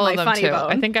I tickle follow my them funny too.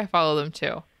 bone. I think I follow them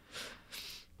too.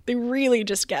 They really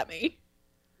just get me.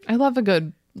 I love a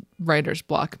good writer's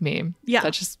block meme. Yeah.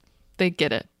 They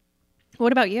get it.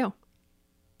 What about you?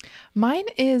 Mine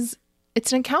is,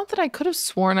 it's an account that I could have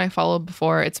sworn I followed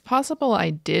before. It's possible I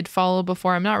did follow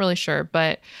before. I'm not really sure,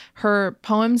 but her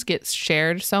poems get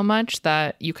shared so much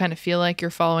that you kind of feel like you're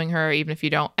following her even if you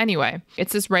don't. Anyway,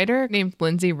 it's this writer named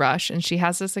Lindsay Rush, and she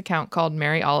has this account called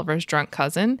Mary Oliver's Drunk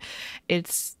Cousin.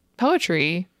 It's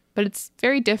poetry, but it's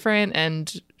very different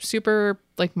and super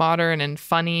like modern and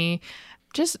funny.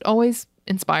 Just always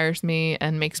inspires me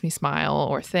and makes me smile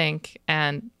or think.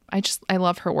 And I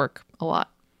love her work a lot.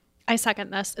 I second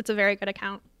this. It's a very good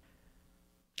account.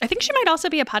 I think she might also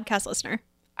be a podcast listener.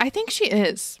 I think she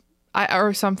is.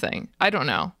 Or something. I don't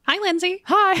know. Hi, Lindsay.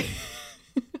 Hi.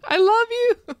 I love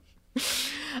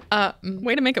you.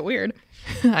 Way to make it weird.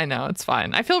 I know. It's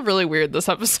fine. I feel really weird this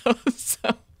episode. So.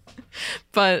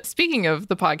 But speaking of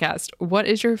the podcast, what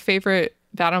is your favorite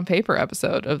Bad on Paper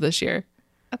episode of this year?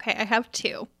 Okay, I have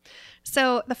two.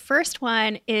 So the first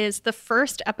one is the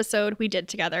first episode we did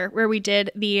together where we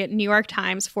did the New York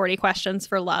Times 40 Questions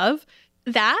for Love.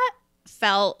 That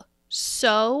felt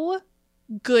so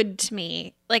good to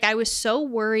me. Like I was so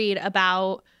worried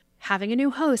about having a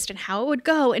new host and how it would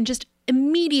go, and just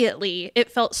immediately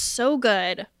it felt so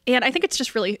good. And I think it's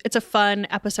just it's a fun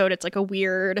episode. It's like a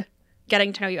weird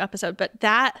getting to know you episode, but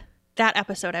that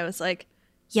episode I was like,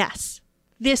 yes,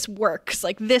 this works.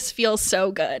 Like this feels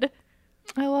so good.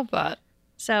 I love that.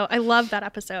 So I love that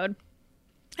episode.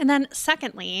 And then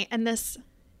secondly, and this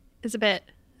is a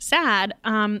bit sad,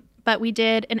 but we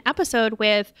did an episode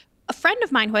with a friend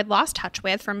of mine who I'd lost touch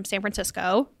with from San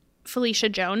Francisco, Felicia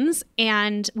Jones,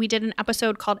 and we did an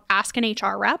episode called Ask an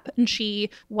HR Rep, and she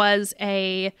was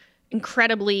a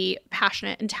incredibly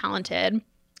passionate and talented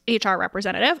HR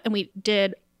representative, and we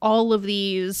did all of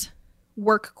these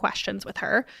work questions with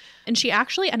her, and she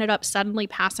actually ended up suddenly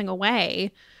passing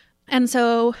away. And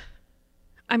so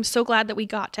I'm so glad that we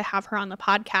got to have her on the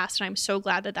podcast, and I'm so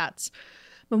glad that that's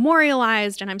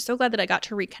memorialized, and I'm so glad that I got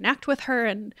to reconnect with her.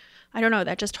 And I don't know,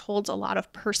 that just holds a lot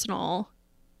of personal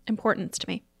importance to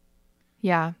me.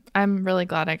 Yeah, I'm really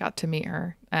glad I got to meet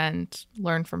her and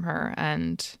learn from her.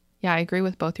 And yeah, I agree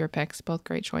with both your picks, both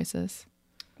great choices.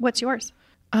 What's yours?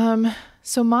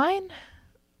 So mine,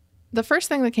 the first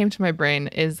thing that came to my brain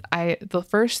is the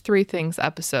First Three Things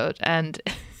episode. And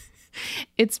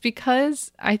It's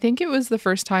because I think it was the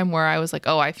first time where I was like,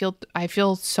 oh, I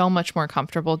feel so much more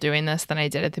comfortable doing this than I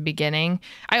did at the beginning.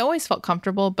 I always felt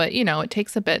comfortable, but it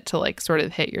takes a bit to like sort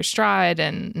of hit your stride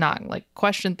and not like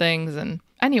question things. And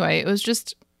anyway,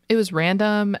 it was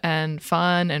random and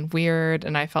fun and weird.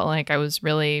 And I felt like I was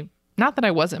really, not that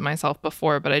I wasn't myself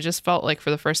before, but I just felt like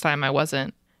for the first time I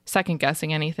wasn't second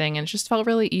guessing anything. And it just felt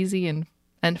really easy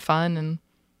and fun and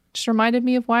just reminded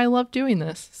me of why I love doing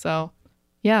this. So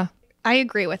yeah. I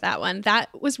agree with that one. That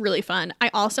was really fun. I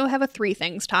also have a 3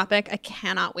 things topic I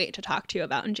cannot wait to talk to you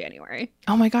about in January.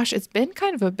 Oh my gosh, it's been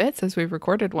kind of a bit since we've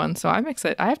recorded one, so I'm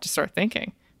excited. I have to start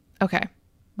thinking. Okay,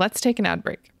 let's take an ad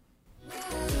break.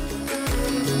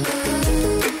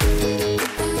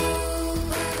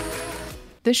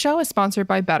 This show is sponsored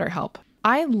by BetterHelp.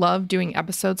 I love doing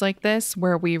episodes like this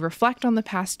where we reflect on the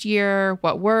past year,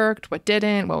 what worked, what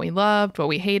didn't, what we loved, what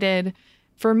we hated.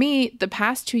 For me, the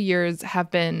past 2 years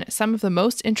have been some of the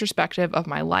most introspective of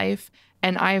my life,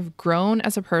 and I've grown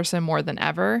as a person more than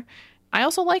ever. I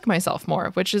also like myself more,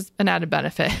 which is an added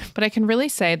benefit, but I can really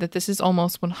say that this is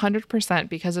almost 100%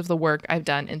 because of the work I've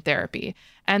done in therapy.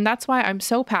 And that's why I'm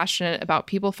so passionate about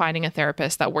people finding a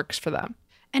therapist that works for them.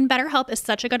 And BetterHelp is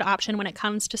such a good option when it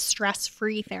comes to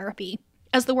stress-free therapy.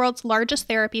 As the world's largest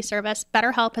therapy service,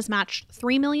 BetterHelp has matched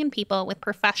 3 million people with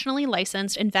professionally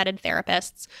licensed and vetted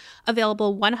therapists,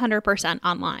 available 100%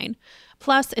 online.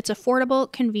 Plus, it's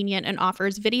affordable, convenient, and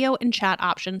offers video and chat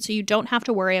options so you don't have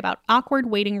to worry about awkward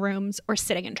waiting rooms or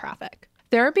sitting in traffic.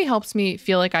 Therapy helps me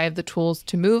feel like I have the tools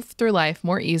to move through life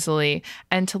more easily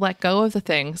and to let go of the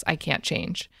things I can't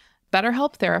change.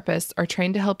 BetterHelp therapists are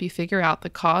trained to help you figure out the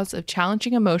cause of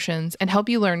challenging emotions and help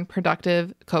you learn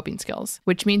productive coping skills,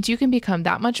 which means you can become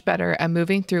that much better at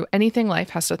moving through anything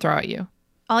life has to throw at you.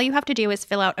 All you have to do is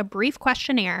fill out a brief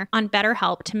questionnaire on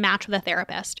BetterHelp to match with a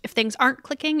therapist. If things aren't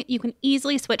clicking, you can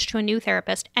easily switch to a new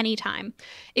therapist anytime.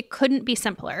 It couldn't be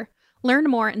simpler. Learn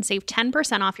more and save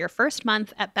 10% off your first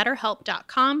month at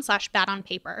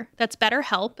betterhelp.com/badonpaper. That's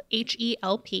BetterHelp,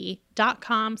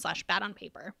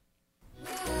 HELP.com/badonpaper.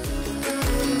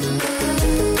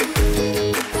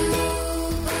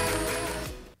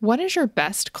 What is your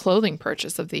best clothing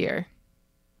purchase of the year?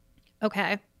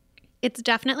 Okay. It's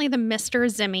definitely the Mr.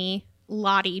 Zimmy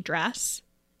Lottie dress.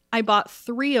 I bought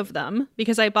 3 of them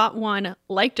because I bought one,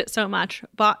 liked it so much,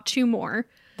 bought 2 more.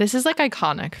 This is like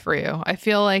iconic for you. I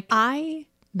feel like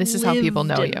this is how people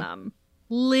know you.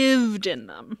 Lived in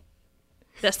them.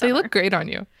 This summer. They look great on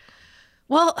you.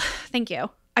 Well, thank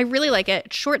you. I really like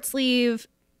it. Short sleeve.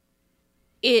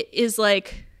 It is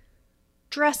like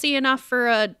dressy enough for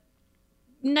a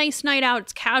nice night out.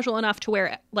 It's casual enough to wear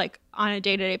it like on a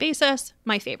day-to-day basis.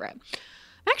 My favorite.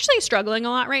 I'm actually struggling a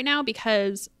lot right now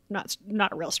because not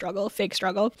a real struggle, a fake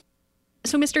struggle.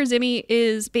 So Mr. Zimmy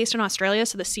is based in Australia,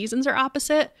 so the seasons are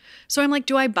opposite. So I'm like,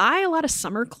 do I buy a lot of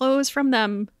summer clothes from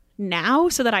them now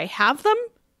so that I have them?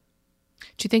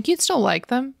 Do you think you'd still like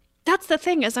them? That's the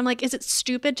thing is I'm like, is it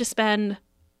stupid to spend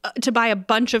to buy a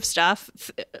bunch of stuff,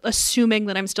 assuming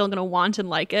that I'm still going to want and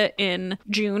like it in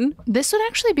June? This would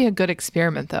actually be a good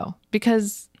experiment, though,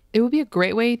 because it would be a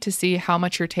great way to see how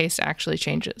much your taste actually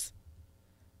changes.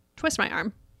 Twist my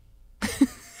arm.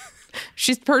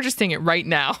 She's purchasing it right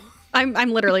now.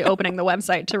 I'm literally opening the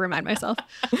website to remind myself.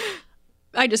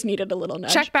 I just needed a little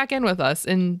nudge. Check back in with us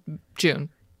in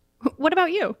June. What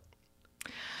about you?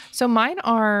 So mine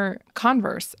are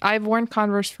Converse. I've worn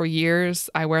Converse for years.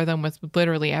 I wear them with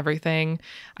literally everything.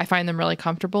 I find them really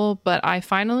comfortable, but I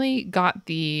finally got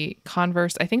the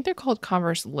Converse. I think they're called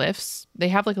Converse Lifts. They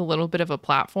have like a little bit of a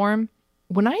platform.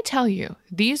 When I tell you,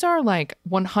 these are like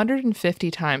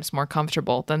 150 times more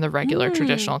comfortable than the regular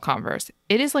traditional Converse.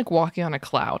 It is like walking on a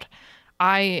cloud.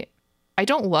 I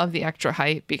don't love the extra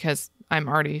height because I'm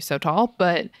already so tall,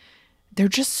 but they're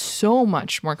just so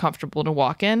much more comfortable to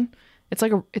walk in.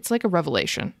 It's like a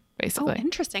revelation, basically. Oh,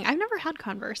 interesting. I've never had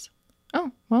Converse.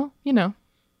 Oh, well,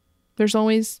 there's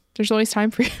always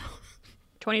time for you.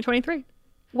 2023.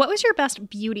 What was your best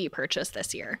beauty purchase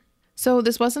this year? So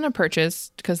this wasn't a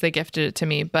purchase because they gifted it to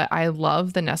me, but I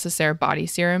love the Necessaire body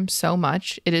serum so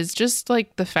much. It is just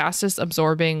like the fastest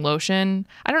absorbing lotion.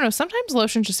 I don't know. Sometimes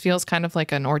lotion just feels kind of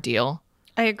like an ordeal.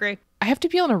 I agree. I have to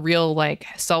be in a real like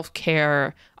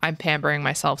self-care, I'm pampering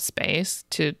myself space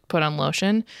to put on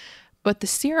lotion. But the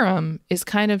serum is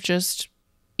kind of just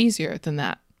easier than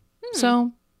that.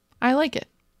 So I like it.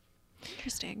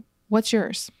 Interesting. What's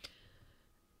yours?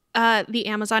 The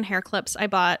Amazon hair clips I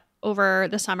bought over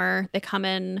the summer. They come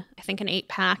in, I think, an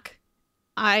 8-pack.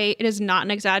 It is not an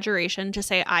exaggeration to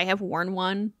say I have worn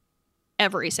one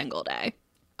every single day.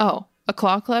 Oh, a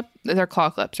claw clip? They're claw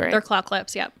clips, right? They're claw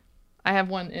clips, yep. I have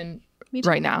one in Me too.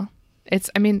 right now.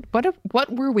 I mean, what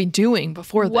were we doing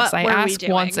before this? What I were we ask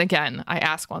doing? once again.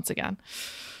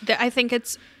 I think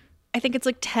it's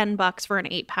like $10 for an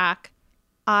 8-pack.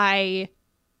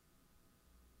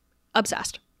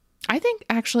 Obsessed. I think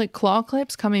actually claw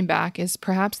clips coming back is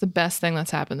perhaps the best thing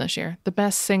that's happened this year. The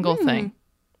best single thing.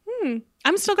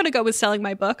 I'm still going to go with selling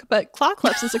my book, but claw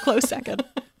clips is a close second.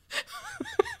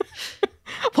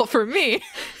 Well, for me,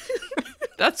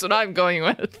 that's what I'm going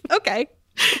with. Okay.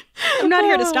 I'm not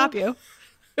here to stop you.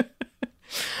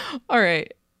 All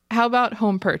right. How about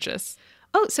home purchase?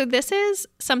 Oh, so this is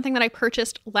something that I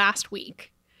purchased last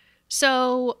week.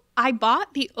 So I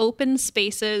bought the Open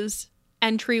Spaces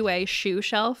entryway shoe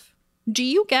shelf. Do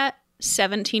you get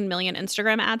 17 million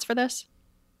Instagram ads for this?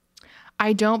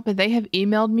 I don't, but they have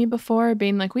emailed me before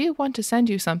being like, we want to send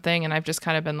you something. And I've just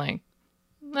kind of been like,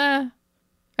 I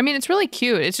mean, it's really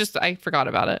cute. It's just, I forgot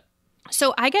about it.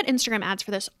 So I get Instagram ads for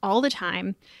this all the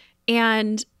time.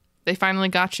 And they finally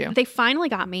got you. They finally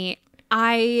got me.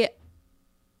 I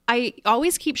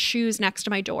always keep shoes next to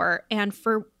my door. And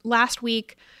for last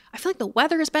week, I feel like the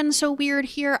weather has been so weird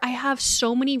here. I have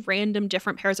so many random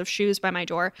different pairs of shoes by my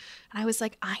door. And I was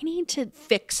like, I need to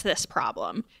fix this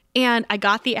problem. And I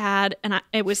got the ad, and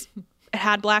it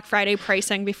had Black Friday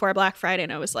pricing before Black Friday.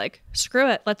 And I was like, screw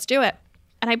it, let's do it.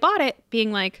 And I bought it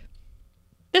being like,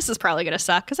 this is probably going to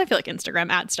suck because I feel like Instagram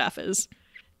ad stuff is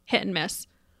hit and miss.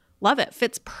 Love it.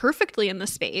 Fits perfectly in the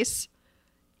space.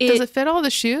 Does it fit all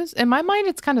the shoes? In my mind,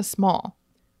 it's kind of small.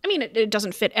 I mean, it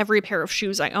doesn't fit every pair of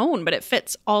shoes I own, but it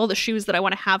fits all the shoes that I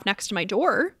want to have next to my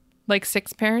door. Like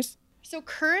 6 pairs? So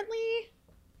currently,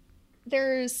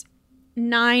 there's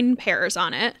 9 pairs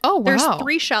on it. Oh, wow. There's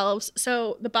 3 shelves.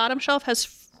 So the bottom shelf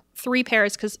has 3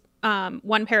 pairs because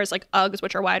one pair is like Uggs,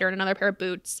 which are wider, and another pair of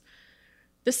boots.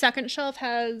 The second shelf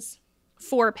has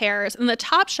 4 pairs. And the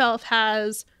top shelf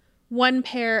has 1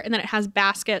 pair, and then it has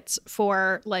baskets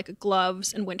for like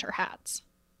gloves and winter hats.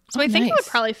 So I think it would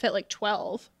probably fit like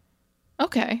 12.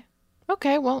 Okay.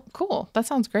 Well, cool. That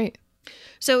sounds great.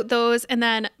 So those, and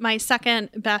then my second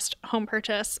best home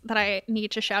purchase that I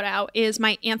need to shout out is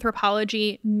my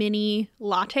Anthropologie mini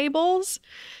latte bowls.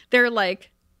 They're like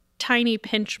tiny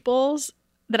pinch bowls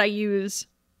that I use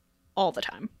all the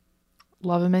time.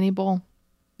 Love a mini bowl.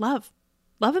 Love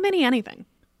a mini anything.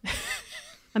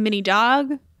 A mini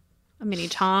dog, a mini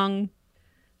tong,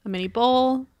 a mini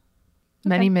bowl.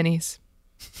 Many minis.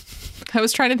 I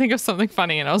was trying to think of something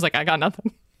funny and I was like, I got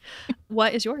nothing.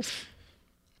 What is yours?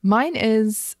 Mine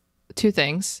is 2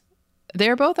 things.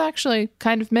 They're both actually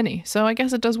kind of mini, so I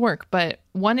guess it does work. But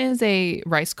one is a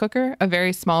rice cooker, a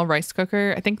very small rice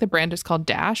cooker. I think the brand is called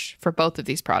Dash for both of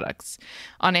these products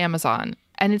on Amazon.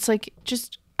 And it's like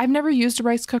I've never used a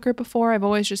rice cooker before. I've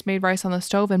always just made rice on the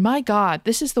stove. And my God,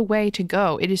 this is the way to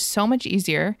go. It is so much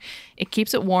easier. It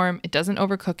keeps it warm. It doesn't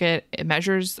overcook it. It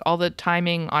measures all the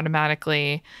timing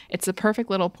automatically. It's the perfect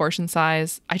little portion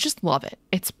size. I just love it.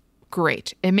 It's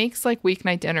great. It makes like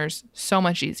weeknight dinners so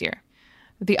much easier.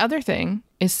 The other thing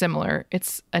is similar.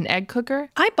 It's an egg cooker.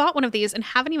 I bought one of these and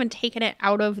haven't even taken it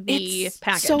out of the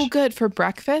package. So good for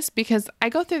breakfast because I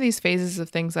go through these phases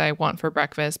of things I want for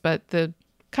breakfast, but the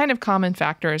kind of common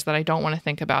factor is that I don't want to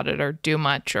think about it or do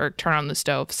much or turn on the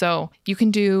stove. So you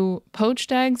can do poached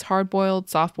eggs, hard-boiled,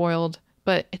 soft-boiled,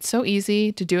 but it's so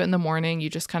easy to do it in the morning. You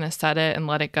just kind of set it and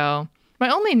let it go. My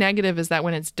only negative is that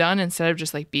when it's done, instead of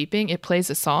just like beeping, it plays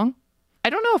a song. I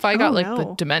don't know if I got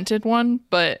the demented one,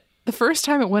 but the first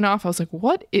time it went off, I was like,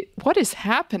 what is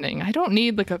happening? I don't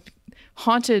need like a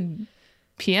haunted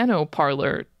piano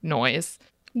parlor noise.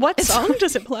 What song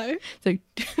does it play? It's like...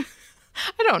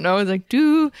 I don't know. It's like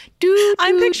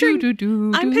I'm picturing.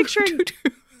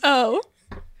 Oh,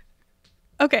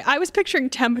 okay. I was picturing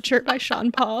 "Temperature" by Sean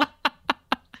Paul.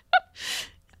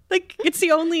 Like it's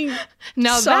the only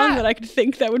song that I could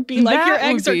think that would be like your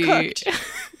eggs are cooked.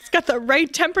 It's got the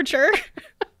right temperature.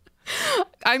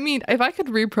 I mean, if I could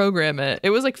reprogram it, it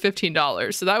was like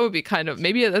 $15. So that would be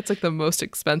maybe that's like the most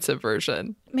expensive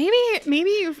version. Maybe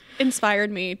you've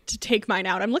inspired me to take mine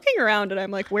out. I'm looking around and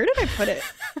I'm like, where did I put it?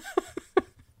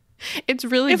 It's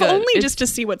really good. If only just to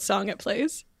see what song it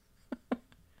plays.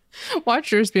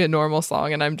 Watch yours be a normal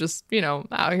song and I'm just,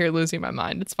 out here losing my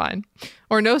mind. It's fine.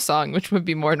 Or no song, which would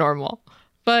be more normal.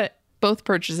 But both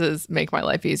purchases make my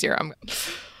life easier.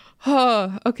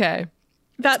 Okay.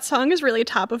 That song is really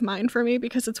top of mind for me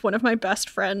because it's one of my best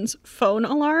friend's phone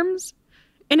alarms.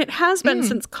 And it has been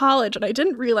since college, and I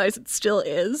didn't realize it still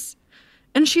is.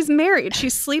 And she's married. She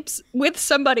sleeps with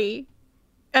somebody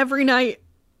every night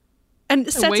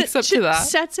and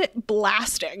sets it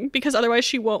blasting because otherwise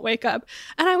she won't wake up.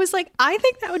 And I was like, I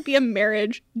think that would be a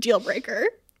marriage deal breaker.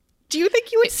 Do you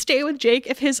think you would stay with Jake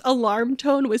if his alarm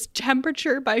tone was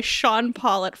Temperature by Sean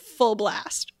Paul at full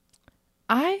blast?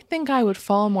 I think I would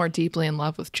fall more deeply in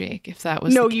love with Jake if that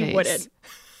was the case. No, you wouldn't.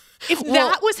 If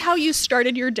that was how you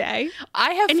started your day,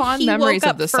 I have fond memories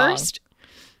of the song.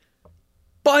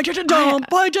 Bye, da-da-dum,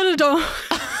 bye, da-da-dum.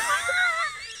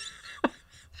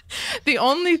 The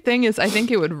only thing is I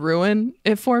think it would ruin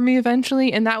it for me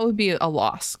eventually, and that would be a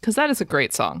loss because that is a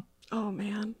great song. Oh,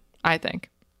 man. I think.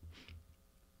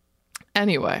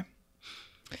 Anyway,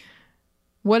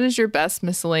 what is your best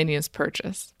miscellaneous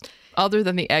purchase other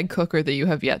than the egg cooker that you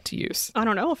have yet to use? I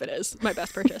don't know if it is my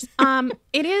best purchase.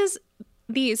 It is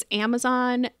these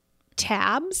Amazon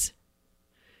tabs.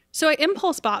 So I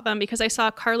impulse bought them because I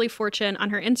saw Carly Fortune on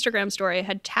her Instagram story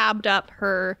had tabbed up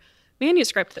her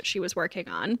manuscript that she was working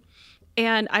on.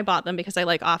 And I bought them because I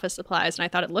like office supplies and I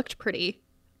thought it looked pretty.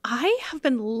 I have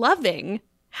been loving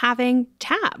having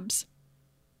tabs.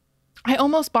 I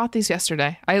almost bought these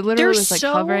yesterday. I literally was like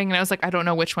hovering and I was like, I don't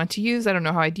know which one to use. I don't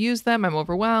know how I'd use them. I'm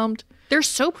overwhelmed. They're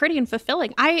so pretty and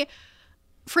fulfilling.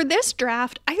 For this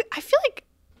draft, I feel like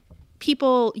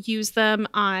people use them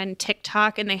on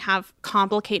TikTok and they have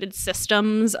complicated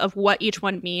systems of what each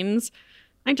one means.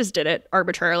 I just did it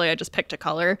arbitrarily. I just picked a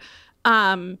color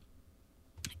and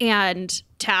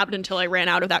tabbed until I ran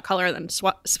out of that color and then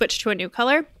switched to a new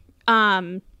color.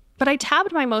 But I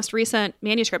tabbed my most recent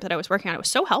manuscript that I was working on. It was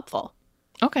so helpful.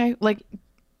 Okay. Like,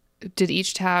 did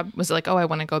each tab, was it like, oh, I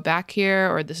want to go back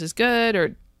here or this is good?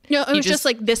 Or no, it was just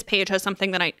like this page has something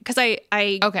that because I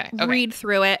read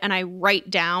through it and I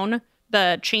write down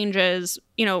the changes,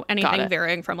 anything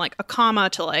varying from like a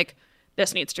comma to like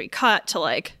this needs to be cut to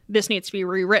like this needs to be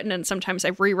rewritten. And sometimes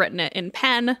I've rewritten it in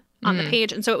pen on the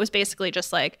page. And so it was basically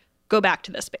just like, go back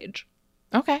to this page.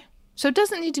 Okay. So it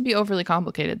doesn't need to be overly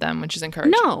complicated then, which is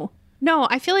encouraging. No.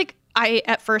 I feel like I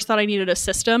at first thought I needed a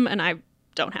system and I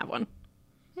don't have one.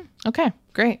 Okay,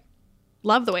 great.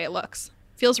 Love the way it looks.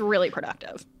 Feels really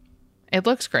productive. It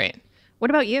looks great. What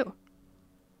about you?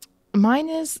 Mine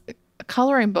is a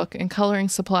coloring book and coloring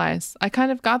supplies. I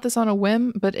kind of got this on a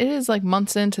whim, but it is like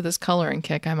months into this coloring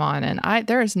kick I'm on, and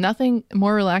there is nothing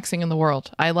more relaxing in the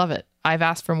world. I love it. I've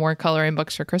asked for more coloring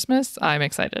books for Christmas. I'm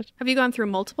excited. Have you gone through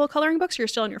multiple coloring books or you're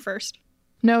still on your first?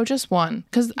 No, just one.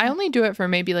 Because I only do it for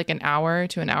maybe like an hour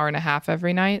to an hour and a half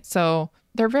every night. So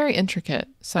they're very intricate.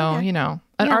 So, Okay. An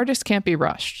artist can't be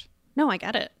rushed. No, I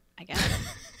get it.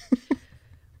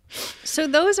 So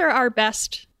those are our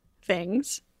best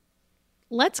things.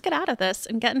 Let's get out of this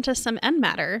and get into some end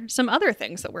matter, some other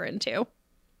things that we're into.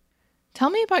 Tell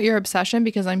me about your obsession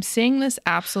because I'm seeing this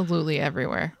absolutely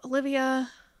everywhere. Olivia,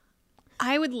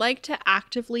 I would like to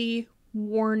actively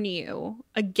warn you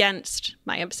against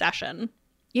my obsession.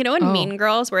 In Mean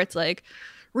Girls where it's like,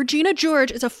 Regina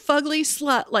George is a fugly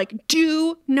slut. Like,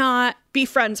 do not be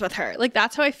friends with her. Like,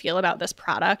 that's how I feel about this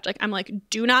product. Like, I'm like,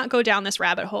 do not go down this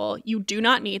rabbit hole. You do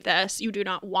not need this. You do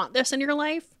not want this in your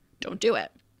life. Don't do it.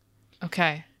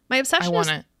 Okay. My obsession is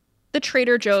the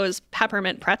Trader Joe's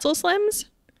peppermint pretzel slims,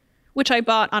 which I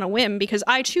bought on a whim because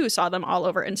I too saw them all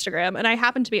over Instagram. And I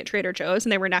happened to be at Trader Joe's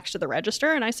and they were next to the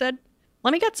register. And I said,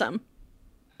 let me get some.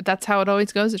 That's how it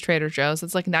always goes at Trader Joe's.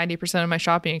 It's like 90% of my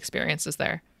shopping experience is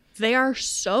there. They are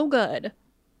so good.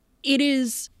 It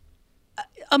is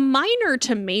a minor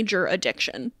to major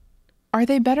addiction. Are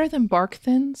they better than Bark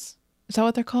Thins? Is that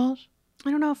what they're called?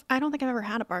 I don't think I've ever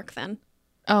had a Bark Thin.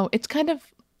 Oh, it's kind of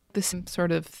this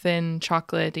sort of thin,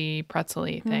 chocolatey,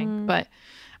 pretzel-y thing. But,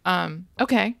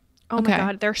 okay. Oh my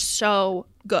God, they're so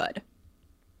good.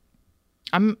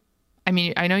 I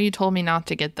know you told me not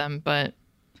to get them, but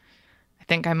I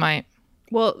think I might.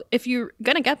 Well, if you're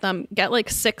going to get them, get like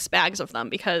 6 bags of them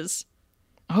because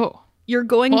you're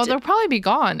going to... they'll probably be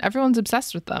gone. Everyone's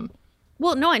obsessed with them.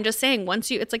 Well, no, I'm just saying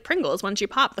it's like Pringles. Once you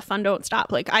pop, the fun don't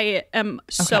stop. Like I am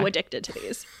so addicted to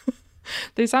these.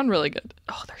 They sound really good.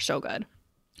 Oh, they're so good.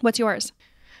 What's yours?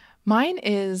 Mine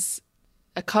is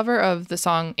a cover of the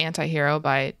song Anti-Hero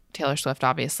by Taylor Swift,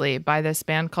 obviously, by this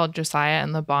band called Josiah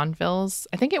and the Bonvilles.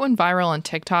 I think it went viral on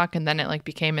TikTok and then it like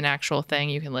became an actual thing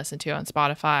you can listen to on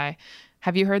Spotify.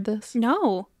 Have you heard this?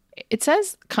 No. It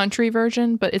says country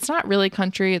version, but it's not really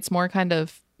country. It's more kind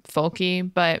of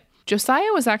folky. But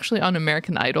Josiah was actually on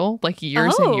American Idol like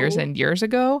years and years and years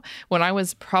ago when I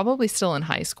was probably still in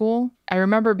high school. I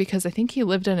remember because I think he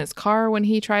lived in his car when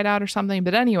he tried out or something.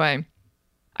 But anyway,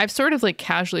 I've sort of like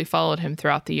casually followed him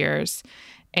throughout the years.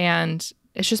 And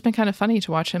it's just been kind of funny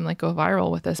to watch him like go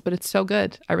viral with this, but it's so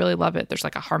good. I really love it. There's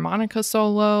like a harmonica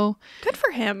solo. Good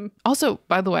for him. Also,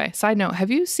 by the way, side note,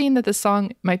 have you seen that this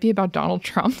song might be about Donald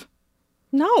Trump?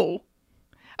 No.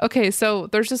 Okay, so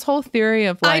there's this whole theory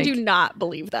of like... I do not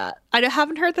believe that. I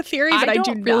haven't heard the theory, but I do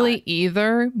don't really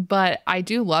either, but I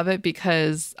do love it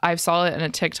because I saw it in a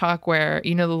TikTok where,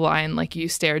 you know, the line, like, you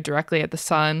stare directly at the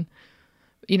sun,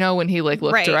 you know, when he like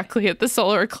looked directly at the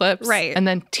solar eclipse. Right. And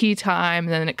then tea time,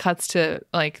 and then it cuts to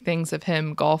like things of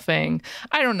him golfing.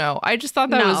 I don't know. I just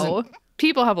thought that was...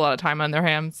 People have a lot of time on their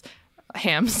hams.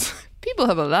 People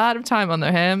have a lot of time on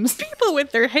their hams. People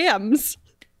with their hams.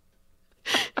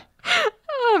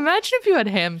 Oh, imagine if you had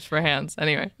hams for hands.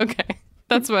 Anyway, okay.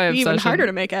 That's my obsession. Even harder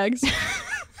to make eggs.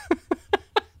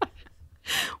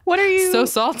 What are you... So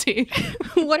salty.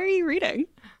 What are you reading?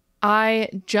 I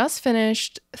just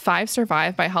finished 5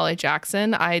 Survive by Holly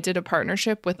Jackson. I did a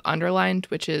partnership with Underlined,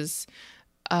 which is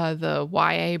the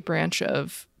YA branch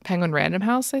of Penguin Random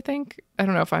House, I think. I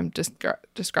don't know if I'm just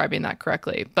describing that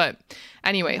correctly. But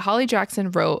anyway, Holly Jackson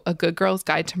wrote A Good Girl's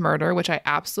Guide to Murder, which I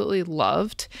absolutely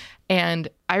loved. And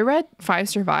I read 5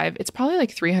 Survive. It's probably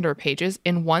like 300 pages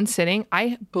in one sitting.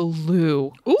 I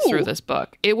blew through this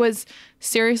book. It was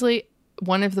seriously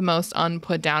one of the most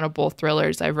unputdownable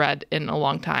thrillers I've read in a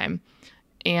long time.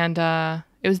 And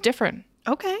it was different.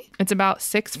 Okay. It's about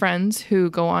 6 friends who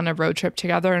go on a road trip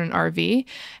together in an RV,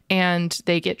 and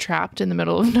they get trapped in the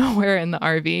middle of nowhere in the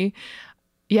RV.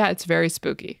 Yeah, it's very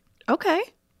spooky. Okay.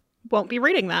 Won't be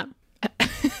reading that.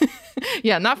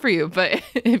 Yeah, not for you, but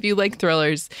if you like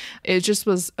thrillers, it just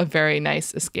was a very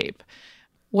nice escape.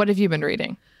 What have you been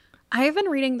reading? I have been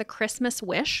reading The Christmas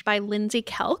Wish by Lindsay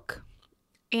Kelk,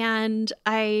 and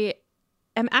I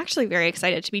am actually very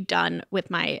excited to be done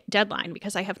with my deadline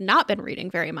because I have not been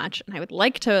reading very much and I would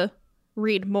like to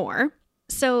read more.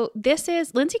 So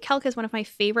Lindsay Kelk is one of my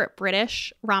favorite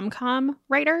British rom-com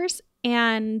writers.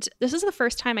 And this is the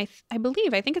first time I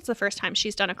think it's the first time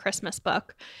she's done a Christmas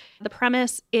book. The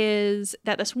premise is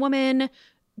that this woman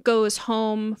goes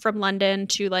home from London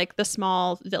to like the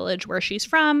small village where she's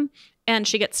from, and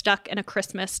she gets stuck in a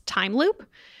Christmas time loop.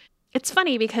 It's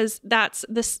funny because that's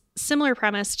this similar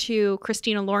premise to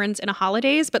Christina Lauren's In a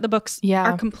Holidays, but the books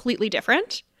are completely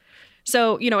different.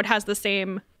 So, you know, it has the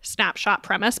same snapshot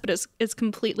premise, but is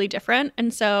completely different.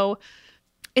 And so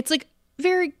it's like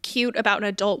very cute about an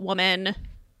adult woman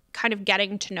kind of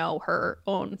getting to know her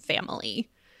own family.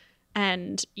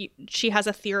 And she has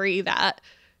a theory that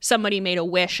somebody made a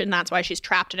wish and that's why she's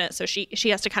trapped in it. So she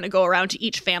has to kind of go around to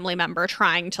each family member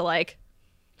trying to like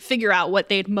figure out what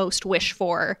they'd most wish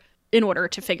for in order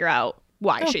to figure out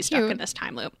why she's stuck in this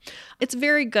time loop. It's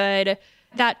very good.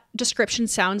 That description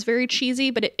sounds very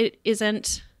cheesy, but it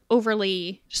isn't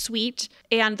overly sweet.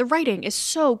 And the writing is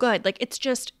so good. Like, it's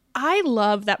just, I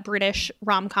love that British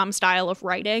rom-com style of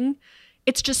writing.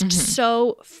 It's just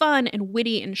so fun and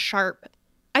witty and sharp.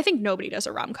 I think nobody does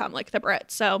a rom-com like the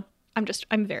Brits. So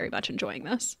I'm very much enjoying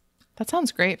this. That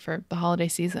sounds great for the holiday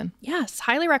season. Yes,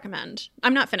 highly recommend.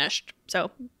 I'm not finished,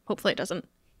 so hopefully it doesn't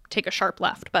take a sharp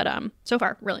left, but so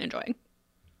far really enjoying.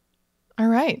 All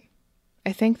right,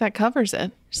 I think that covers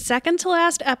it. Second to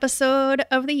last episode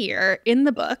of the year in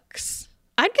the books.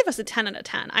 I'd give us a 10 out of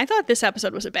 10. I thought this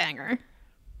episode was a banger.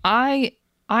 I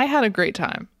had a great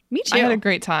time. Me too. I had a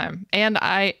great time, and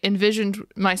I envisioned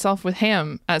myself with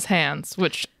Ham as Hans,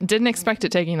 which didn't expect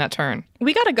it taking that turn.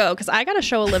 We gotta go because I gotta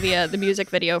show Olivia the music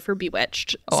video for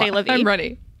Bewitched. C'est la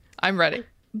vie. I'm ready.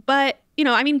 But, you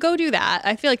know, I mean, go do that.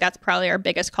 I feel like that's probably our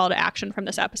biggest call to action from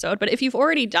this episode. But if you've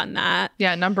already done that...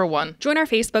 Yeah, number 1. Join our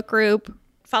Facebook group.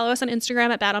 Follow us on Instagram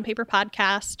at Bad on Paper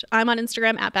Podcast. I'm on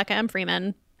Instagram at Becca M.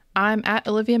 Freeman. I'm at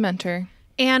Olivia Mentor.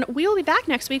 And we will be back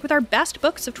next week with our best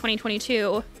books of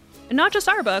 2022. And not just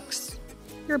our books.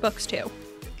 Your books, too.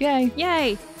 Yay.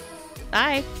 Yay.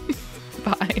 Bye.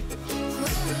 Bye.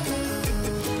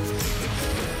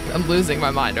 I'm losing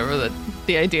my mind over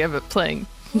the idea of it playing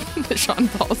the Sean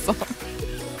Paul song.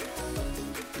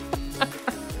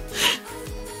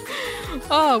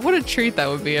 Oh, what a treat that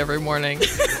would be every morning.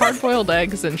 Hard-boiled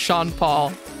eggs and Sean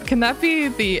Paul. Can that be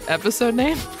the episode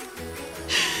name? I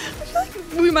feel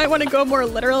like we might want to go more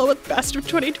literal with Best of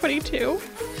 2022.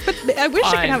 But I wish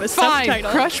I could have a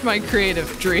subtitle. Crush my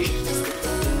creative dreams.